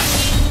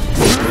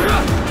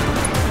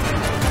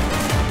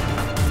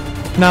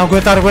 Não,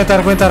 aguentar,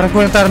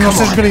 não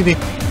sejas greedy.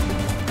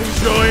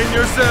 Enjoying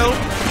yourself?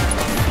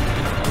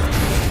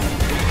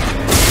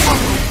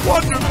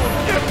 What a wonderful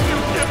gift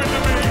you've given to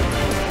me!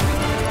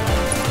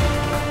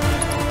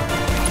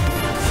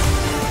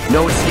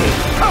 No escape.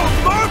 How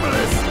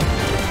marvelous!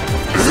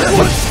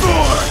 What's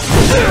more?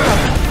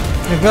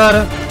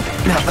 Agora.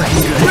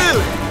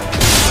 Really?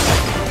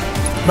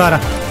 Bora.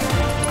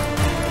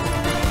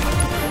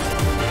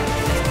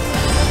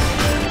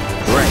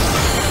 Right.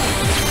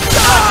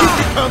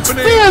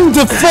 Company.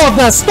 Vende,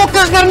 foda-se! Estou a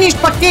carregar nisto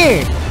para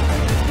quê?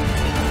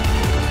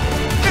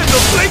 In the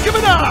blink of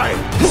an eye!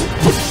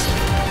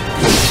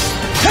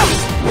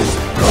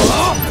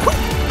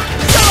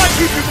 Shall I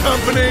keep you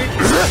company?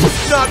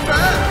 Not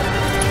bad!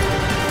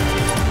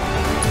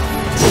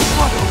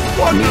 What a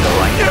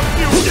wonderful gift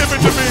you've given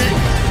to me!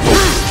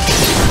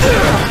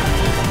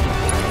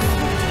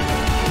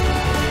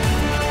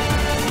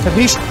 É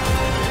disto?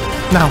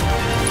 Não.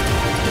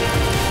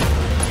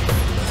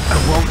 I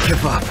won't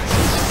give up.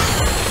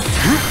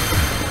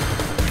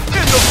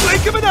 In the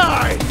blink of an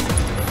eye!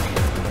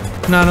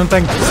 Não, não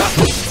tenho.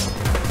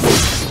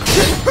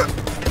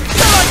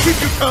 Shall I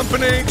keep you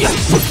company?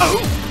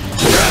 Oh!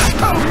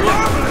 How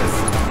marvelous!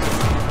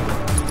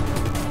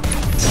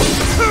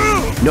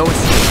 No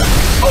escape.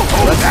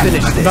 Let's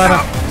finish this. Bora.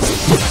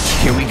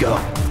 Here we go.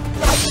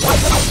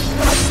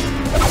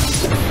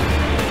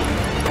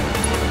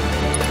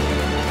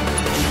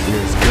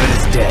 You're as good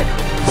as dead.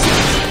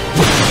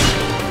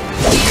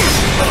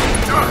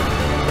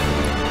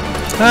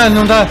 Ah,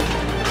 não dá.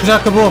 Já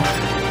acabou.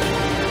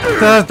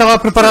 Estava a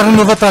preparar um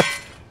novo ataque.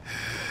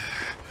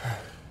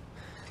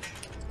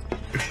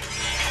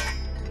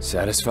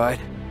 Satisfied?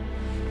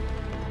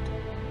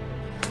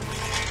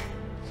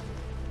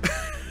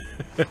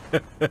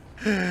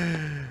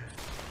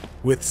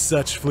 With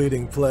such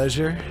fleeting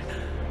pleasure?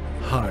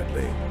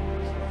 Hardly.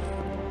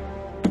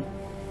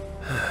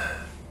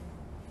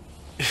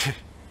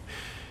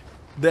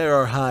 There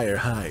are higher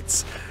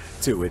heights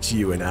to which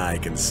you and I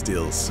can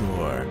still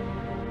soar.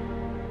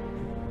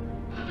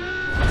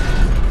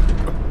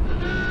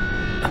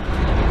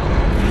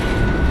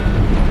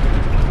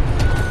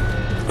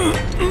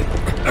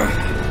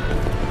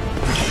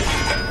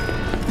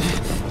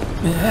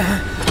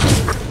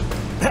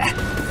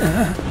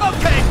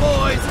 Okay,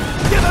 boys!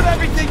 Give them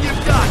everything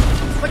you've got!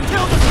 But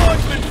kill the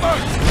swordsman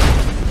first!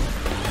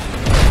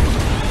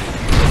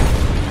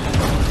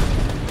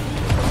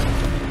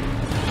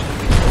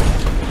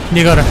 E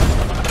agora?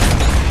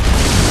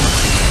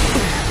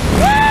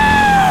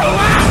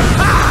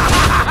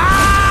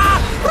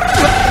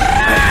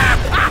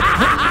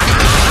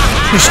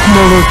 Este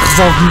maluco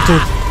resolve-me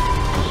tudo.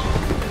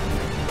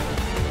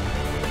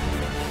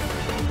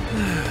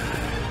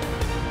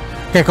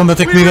 Quer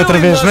combater comigo outra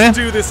vez, não é?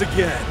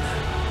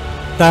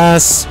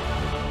 Tá-se.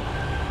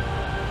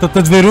 Estou-te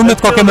a dever uma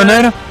de qualquer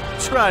maneira.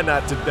 Try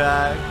not to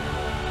die.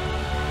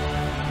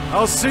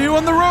 I'll see you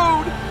on the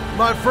road,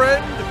 my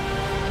friend.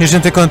 E a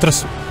gente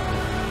encontra-se.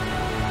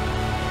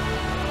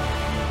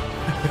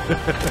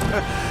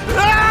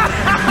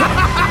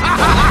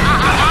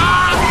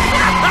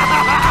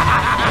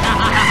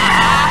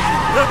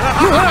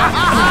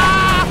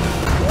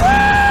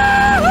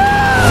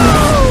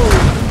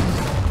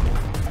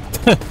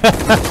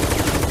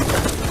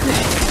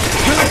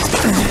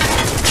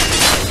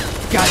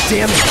 God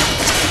damn it!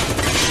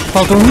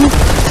 Falta um.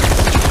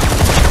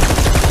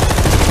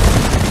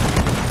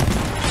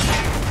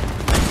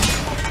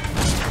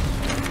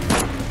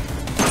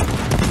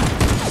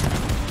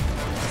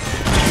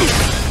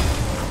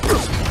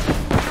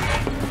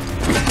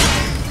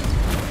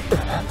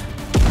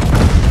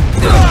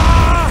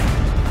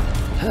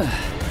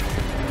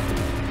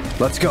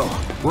 Let's go.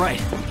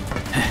 Right.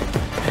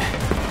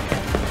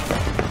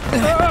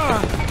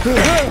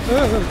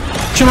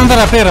 Deixa-me andar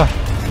à pera.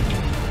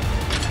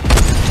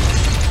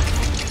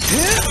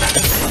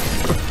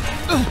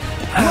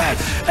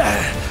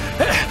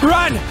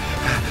 Run!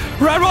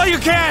 Run while you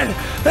can!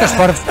 Estás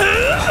parvo.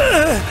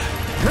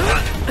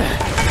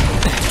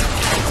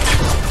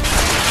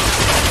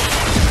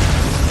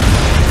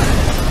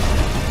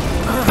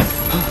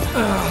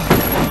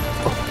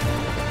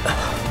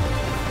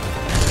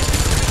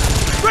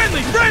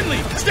 Friendly!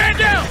 Stand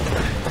down!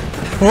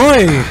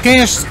 Oi, quem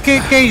é este?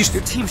 Que é isto?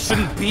 Your team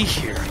shouldn't be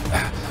here.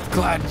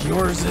 Glad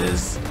yours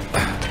is.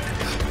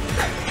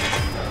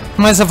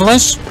 Mais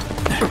avalanche?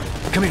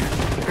 Come here.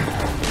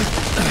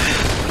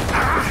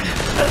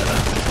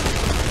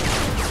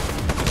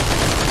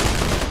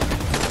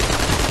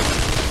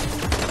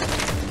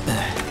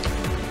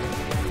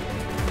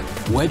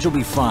 Wedge will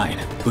be fine,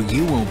 but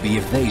you won't be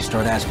if they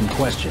start asking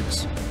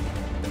questions.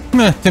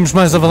 Temos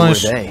mais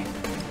avalanche. Who are they?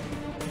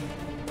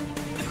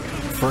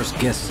 First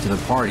guests to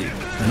the party,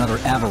 another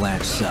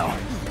avalanche cell.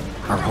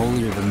 Our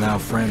holier-than-thou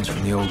friends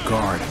from the old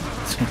guard.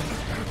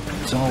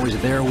 It's always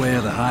their way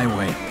or the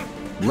highway.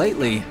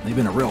 Lately, they've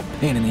been a real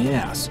pain in the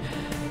ass.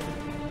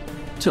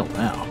 Till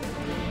now.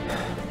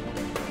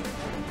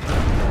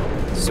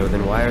 So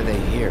then why are they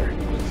here?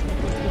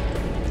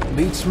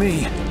 Beats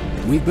me.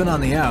 We've been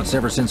on the outs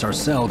ever since our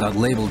cell got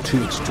labeled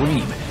too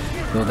extreme.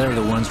 Though they're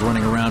the ones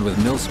running around with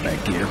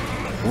mil-spec gear.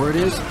 Word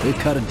is, they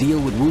cut a deal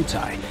with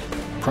Wutai.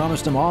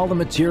 Promised them all the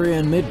materia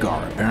in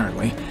Midgar,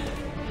 apparently.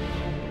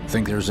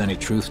 Think there's any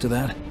truth to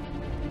that?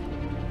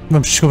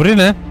 Vamos descobrir,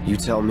 né? You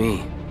tell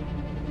me.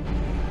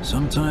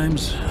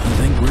 Sometimes, I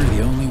think we're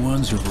the only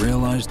ones who've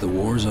realized the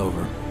war's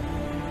over.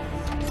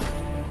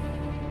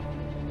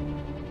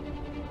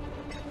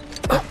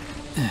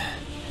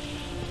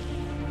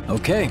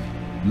 Okay,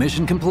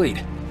 mission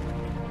complete.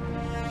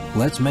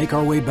 Let's make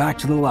our way back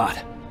to the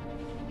lot.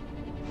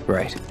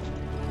 Right.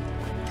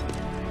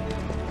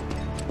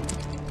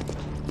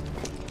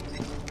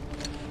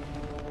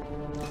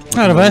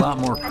 Looking a lot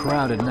more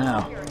crowded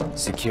now.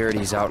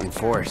 Security's out in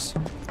force.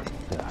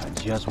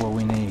 Just what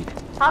we need.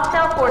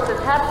 Hostile forces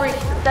have breached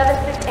the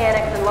 7-6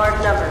 annex in large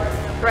numbers.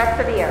 Threats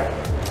for the air.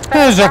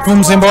 Já que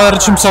vamos embora,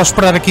 deixa-me só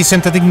esperar aqui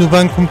sentadinho no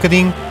banco um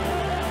bocadinho.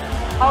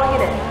 All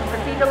units,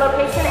 proceed to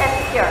location and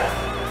secure.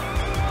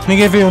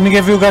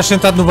 Ninguém viu o gajo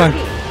sentado no banco.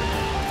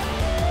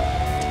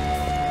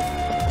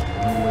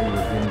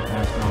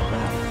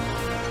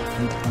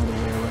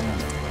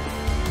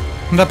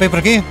 Não dá para ir por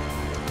aqui?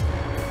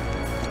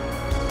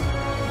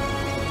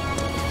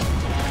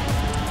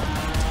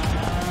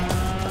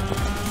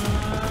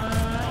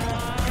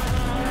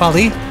 Para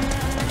ali?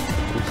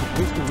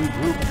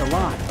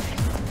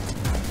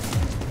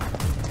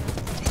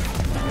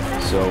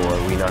 So,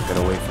 are we not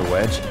gonna wait for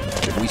Wedge?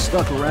 If we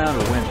stuck around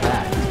or went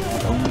back,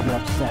 I'd only be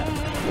upset.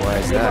 Why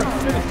is that?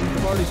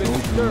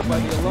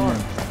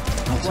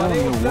 I'll tell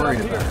you you're worried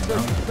about it, no?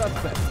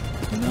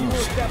 Who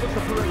knows?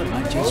 It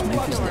might just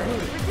make his day.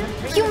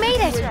 You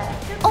made it!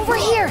 Over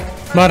here!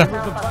 Bora.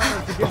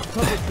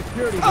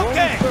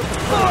 Okay!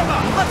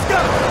 Let's go!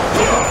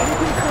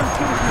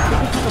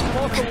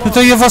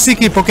 Então e a vossa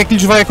equipa? O que é que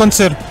lhes vai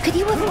acontecer? Could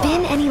you have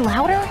been any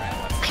louder?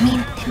 I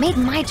mean, it made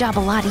my job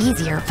a lot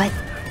easier, but...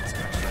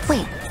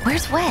 Wait,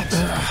 where's Wedge?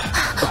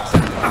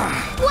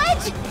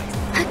 Wedge!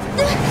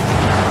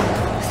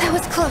 That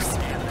was close.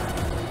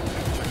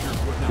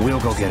 We'll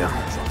go get him.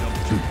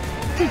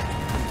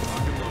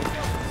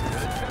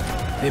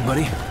 Hey,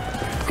 buddy.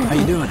 How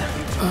you doing?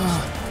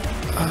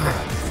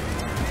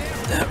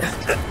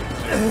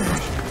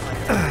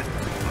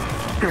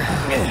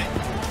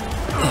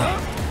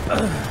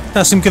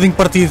 Está assim um bocadinho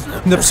partido.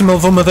 Ainda por cima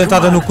levou uma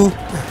dentada no cu.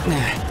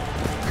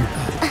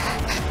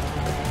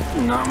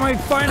 Not my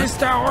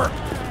finest hour.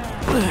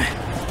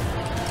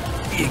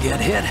 You get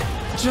hit?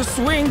 Just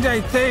swinged,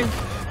 I think.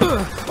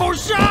 Oh,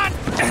 shot!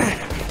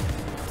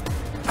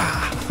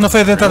 Não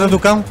foi a dentada do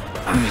cão?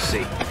 Let me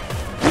see.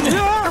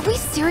 Are we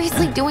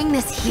seriously doing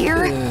this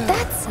here?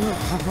 That's...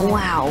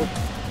 wow.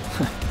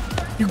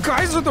 You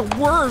guys are the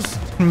worst.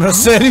 Mas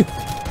sério?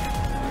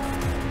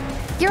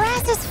 Your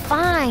ass is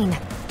fine.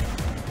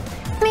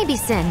 Maybe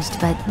singed,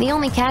 but the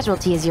only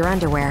casualty is your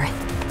underwear.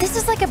 This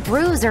is like a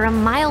bruise or a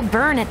mild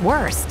burn at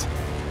worst.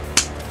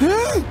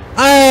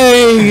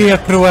 Ai, é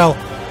cruel.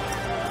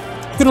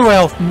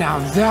 Cruel. Now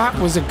that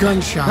was a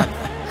gunshot.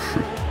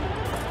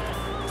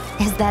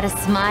 Is that a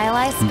smile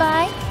I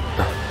spy?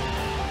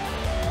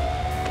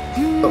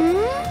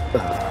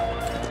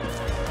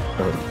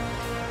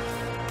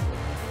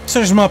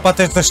 Seja uma para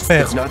testas de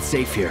ferro. It's not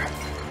safe here.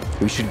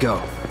 We should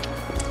go.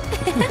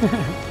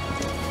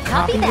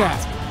 Copy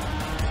that.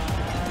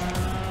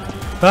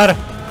 Para.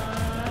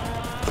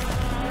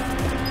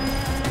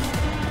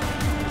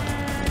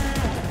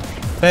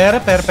 Pera.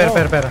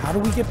 How do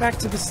we get back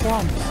to the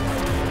slums?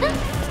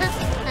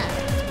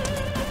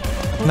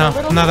 Não,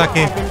 nada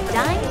aqui. I've been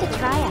dying to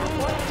try out.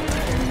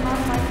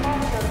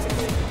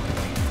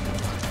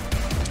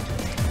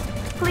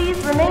 Please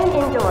remain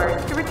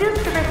indoors to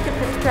reduce the risk of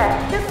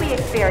distress should we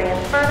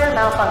experience further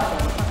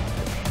malfunction.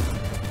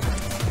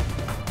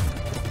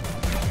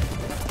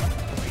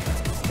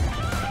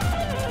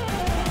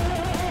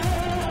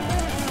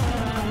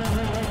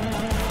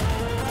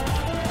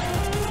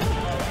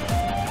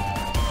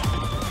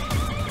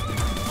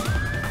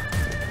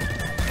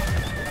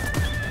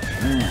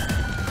 Man,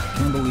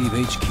 can't believe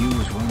HQ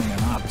was running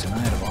an op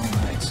tonight of all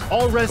nights.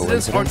 All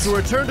residents are to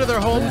return to their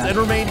homes and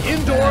remain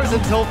indoors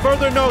until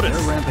further notice.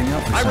 They're ramping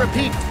up for I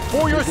something. repeat,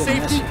 for your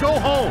safety, go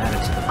home.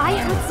 I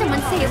heard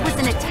someone say it was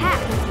an attack.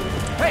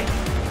 Hey,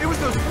 it was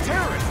those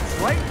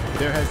terrorists, right?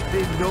 There has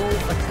been no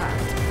attack.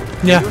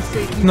 Yeah.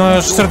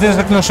 Nós,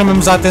 certeza que nós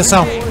chamamos a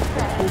atenção.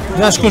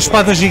 Acho que a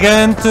espada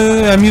gigante,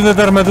 a miúda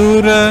da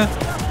armadura.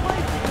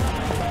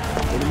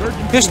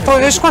 Este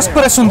quase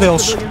parece um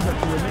deles.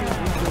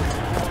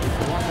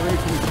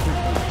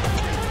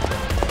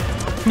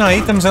 Não, aí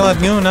estamos em lado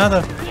nenhum,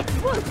 nada.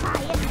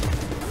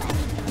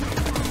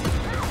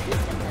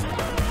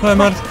 Vai,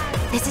 amor.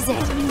 This is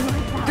it.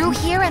 Through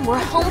here and we're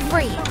home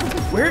free.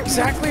 Where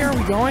exactly are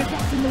we going?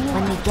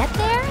 When we get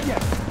there,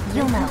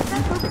 you'll know.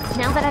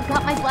 Now that I've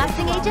got my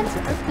blasting agents,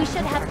 we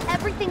should have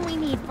everything we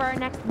need for our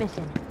next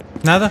mission.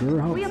 Nada?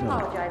 We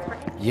apologize for...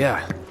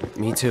 Yeah,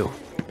 me too.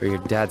 For your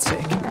dad's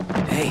sake.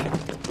 Hey,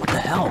 what the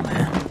hell,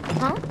 man?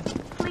 Huh?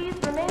 Please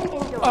remain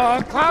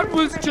indoors. Cloud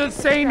was just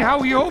saying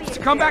how he hopes to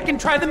come back and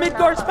try the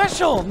Midgar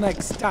special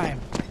next time.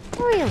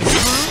 Really,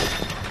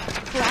 huh?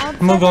 Cloud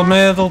said Muggle that?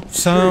 Medal,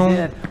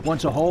 poção.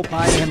 Wants a whole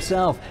pie to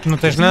himself. Não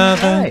tens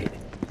nada.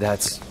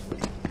 That's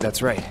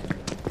right.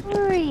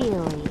 Really?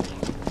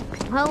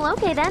 Well,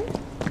 okay then.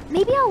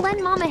 Maybe I'll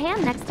lend Mom a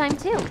hand next time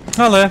too.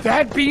 Olha.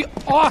 That'd be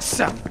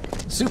awesome.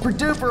 Super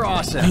duper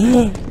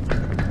awesome.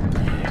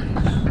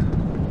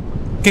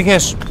 O que é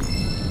és?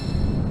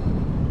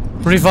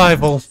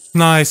 Revival.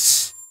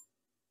 Nice.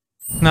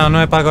 Não, não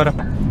é para agora.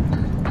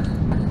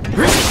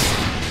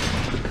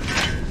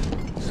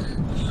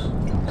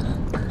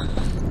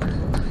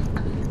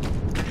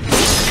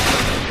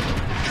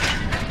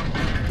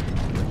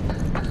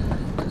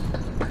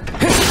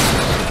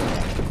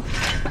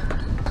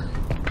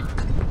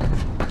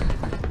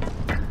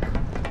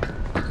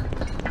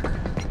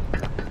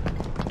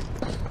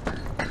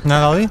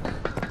 Nada ali?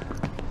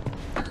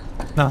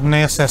 Não,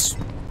 nem acesso.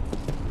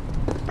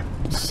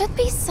 Should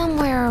be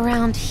somewhere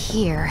around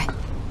here.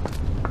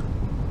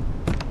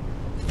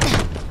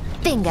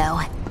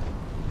 Bingo.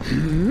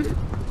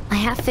 I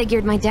half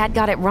figured my dad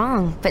got it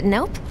wrong, but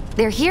nope.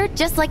 They're here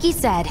just like he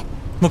said.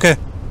 Ok.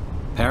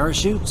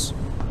 Parachutes?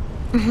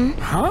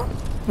 Huh?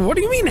 What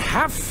do you mean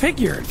half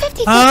figured?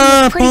 50-50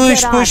 Ah, is pretty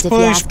pois, good pois, odds if you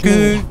pois, ask porque...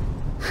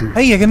 me.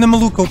 Aí, a ganda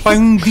maluca, o pai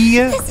um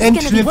dia, This is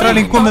antes de gonna be entrar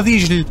em fun. coma,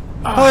 diz-lhe: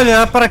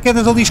 olha, há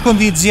paraquedas ali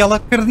escondidos, e ela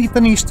acredita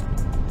nisto.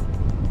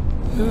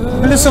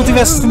 Olha se ele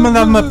tivesse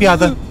mandado uma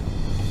piada.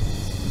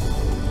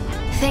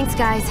 Thanks,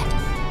 guys.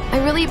 I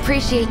really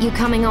appreciate you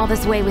coming all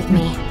this way with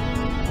me.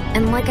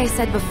 And like I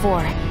said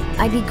before,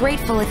 I'd be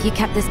grateful if you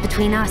kept this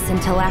between us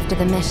until after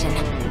the mission.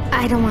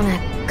 I don't want to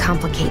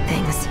complicate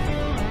things.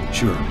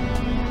 Sure.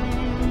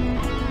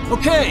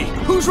 Okay,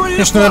 who's ready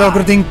to Este não era o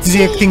gordinho que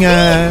dizia que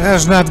tinha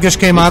as nádegas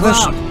queimadas?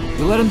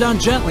 You let him down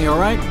gently, all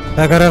right?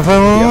 Agora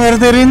vão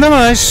arder ainda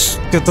mais,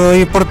 que eu estou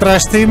aí por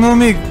trás de ti, meu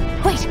amigo.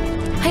 Wait,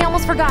 I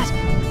almost forgot.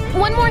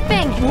 One more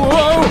thing.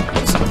 Whoa!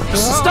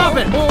 Stop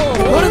it!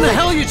 What in the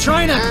hell are you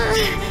trying to...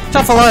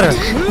 Está a falar?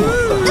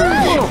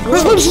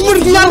 Mas vamos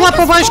mergulhar lá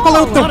para baixo, qual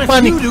é o teu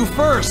pânico?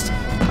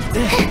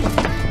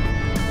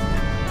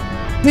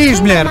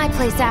 Diz, mulher. My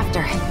place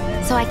after,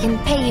 so I can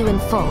pay you in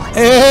full.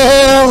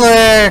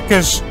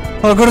 Lecas!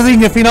 Oh,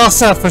 gordinho, afinal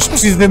safas,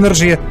 preciso de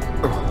energia.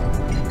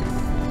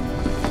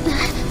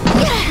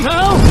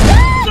 No!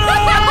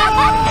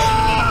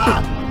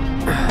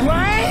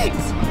 Wait!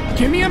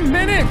 Give me a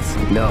minute!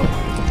 No,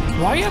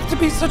 Why you have to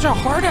be such a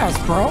hard-ass,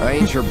 bro? I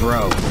ain't your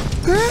bro.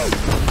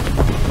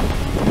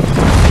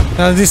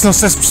 Ela disse, não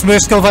sei se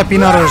percebeste que ele vai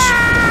pinar hoje.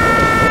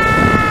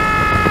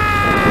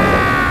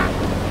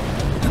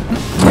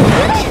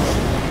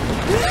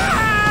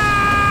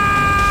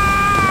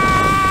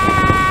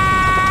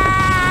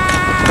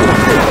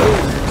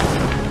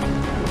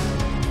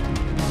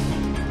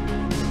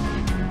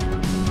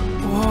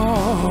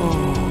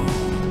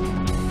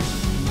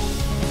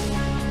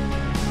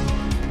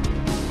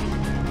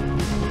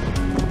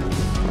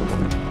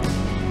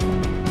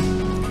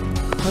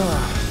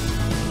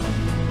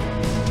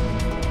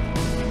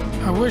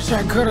 I wish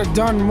I could have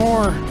done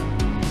more.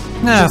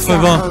 Ah, foi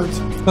bom.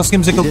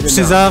 Conseguimos aquilo que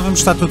precisávamos,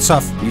 está tudo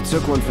safo. You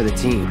took one for the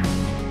team.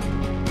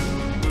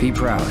 Be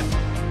proud.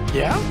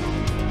 Yeah?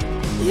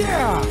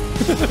 Yeah!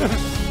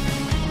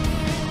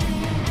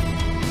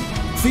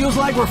 Feels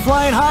like we're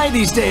flying high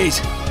these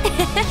days.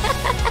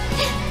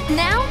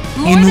 Now,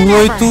 E more than no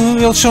ever. 8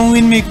 eles são um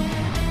inimigo.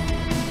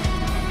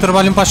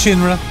 Trabalham para a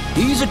Shinra.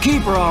 He's a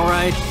keeper, all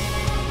right.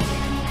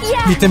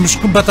 Yeah. E temos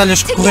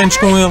batalhas recorrentes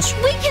com eles.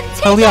 We can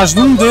take Aliás, out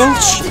the um world.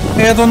 deles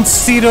é de onde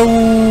se tira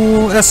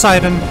a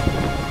Siren.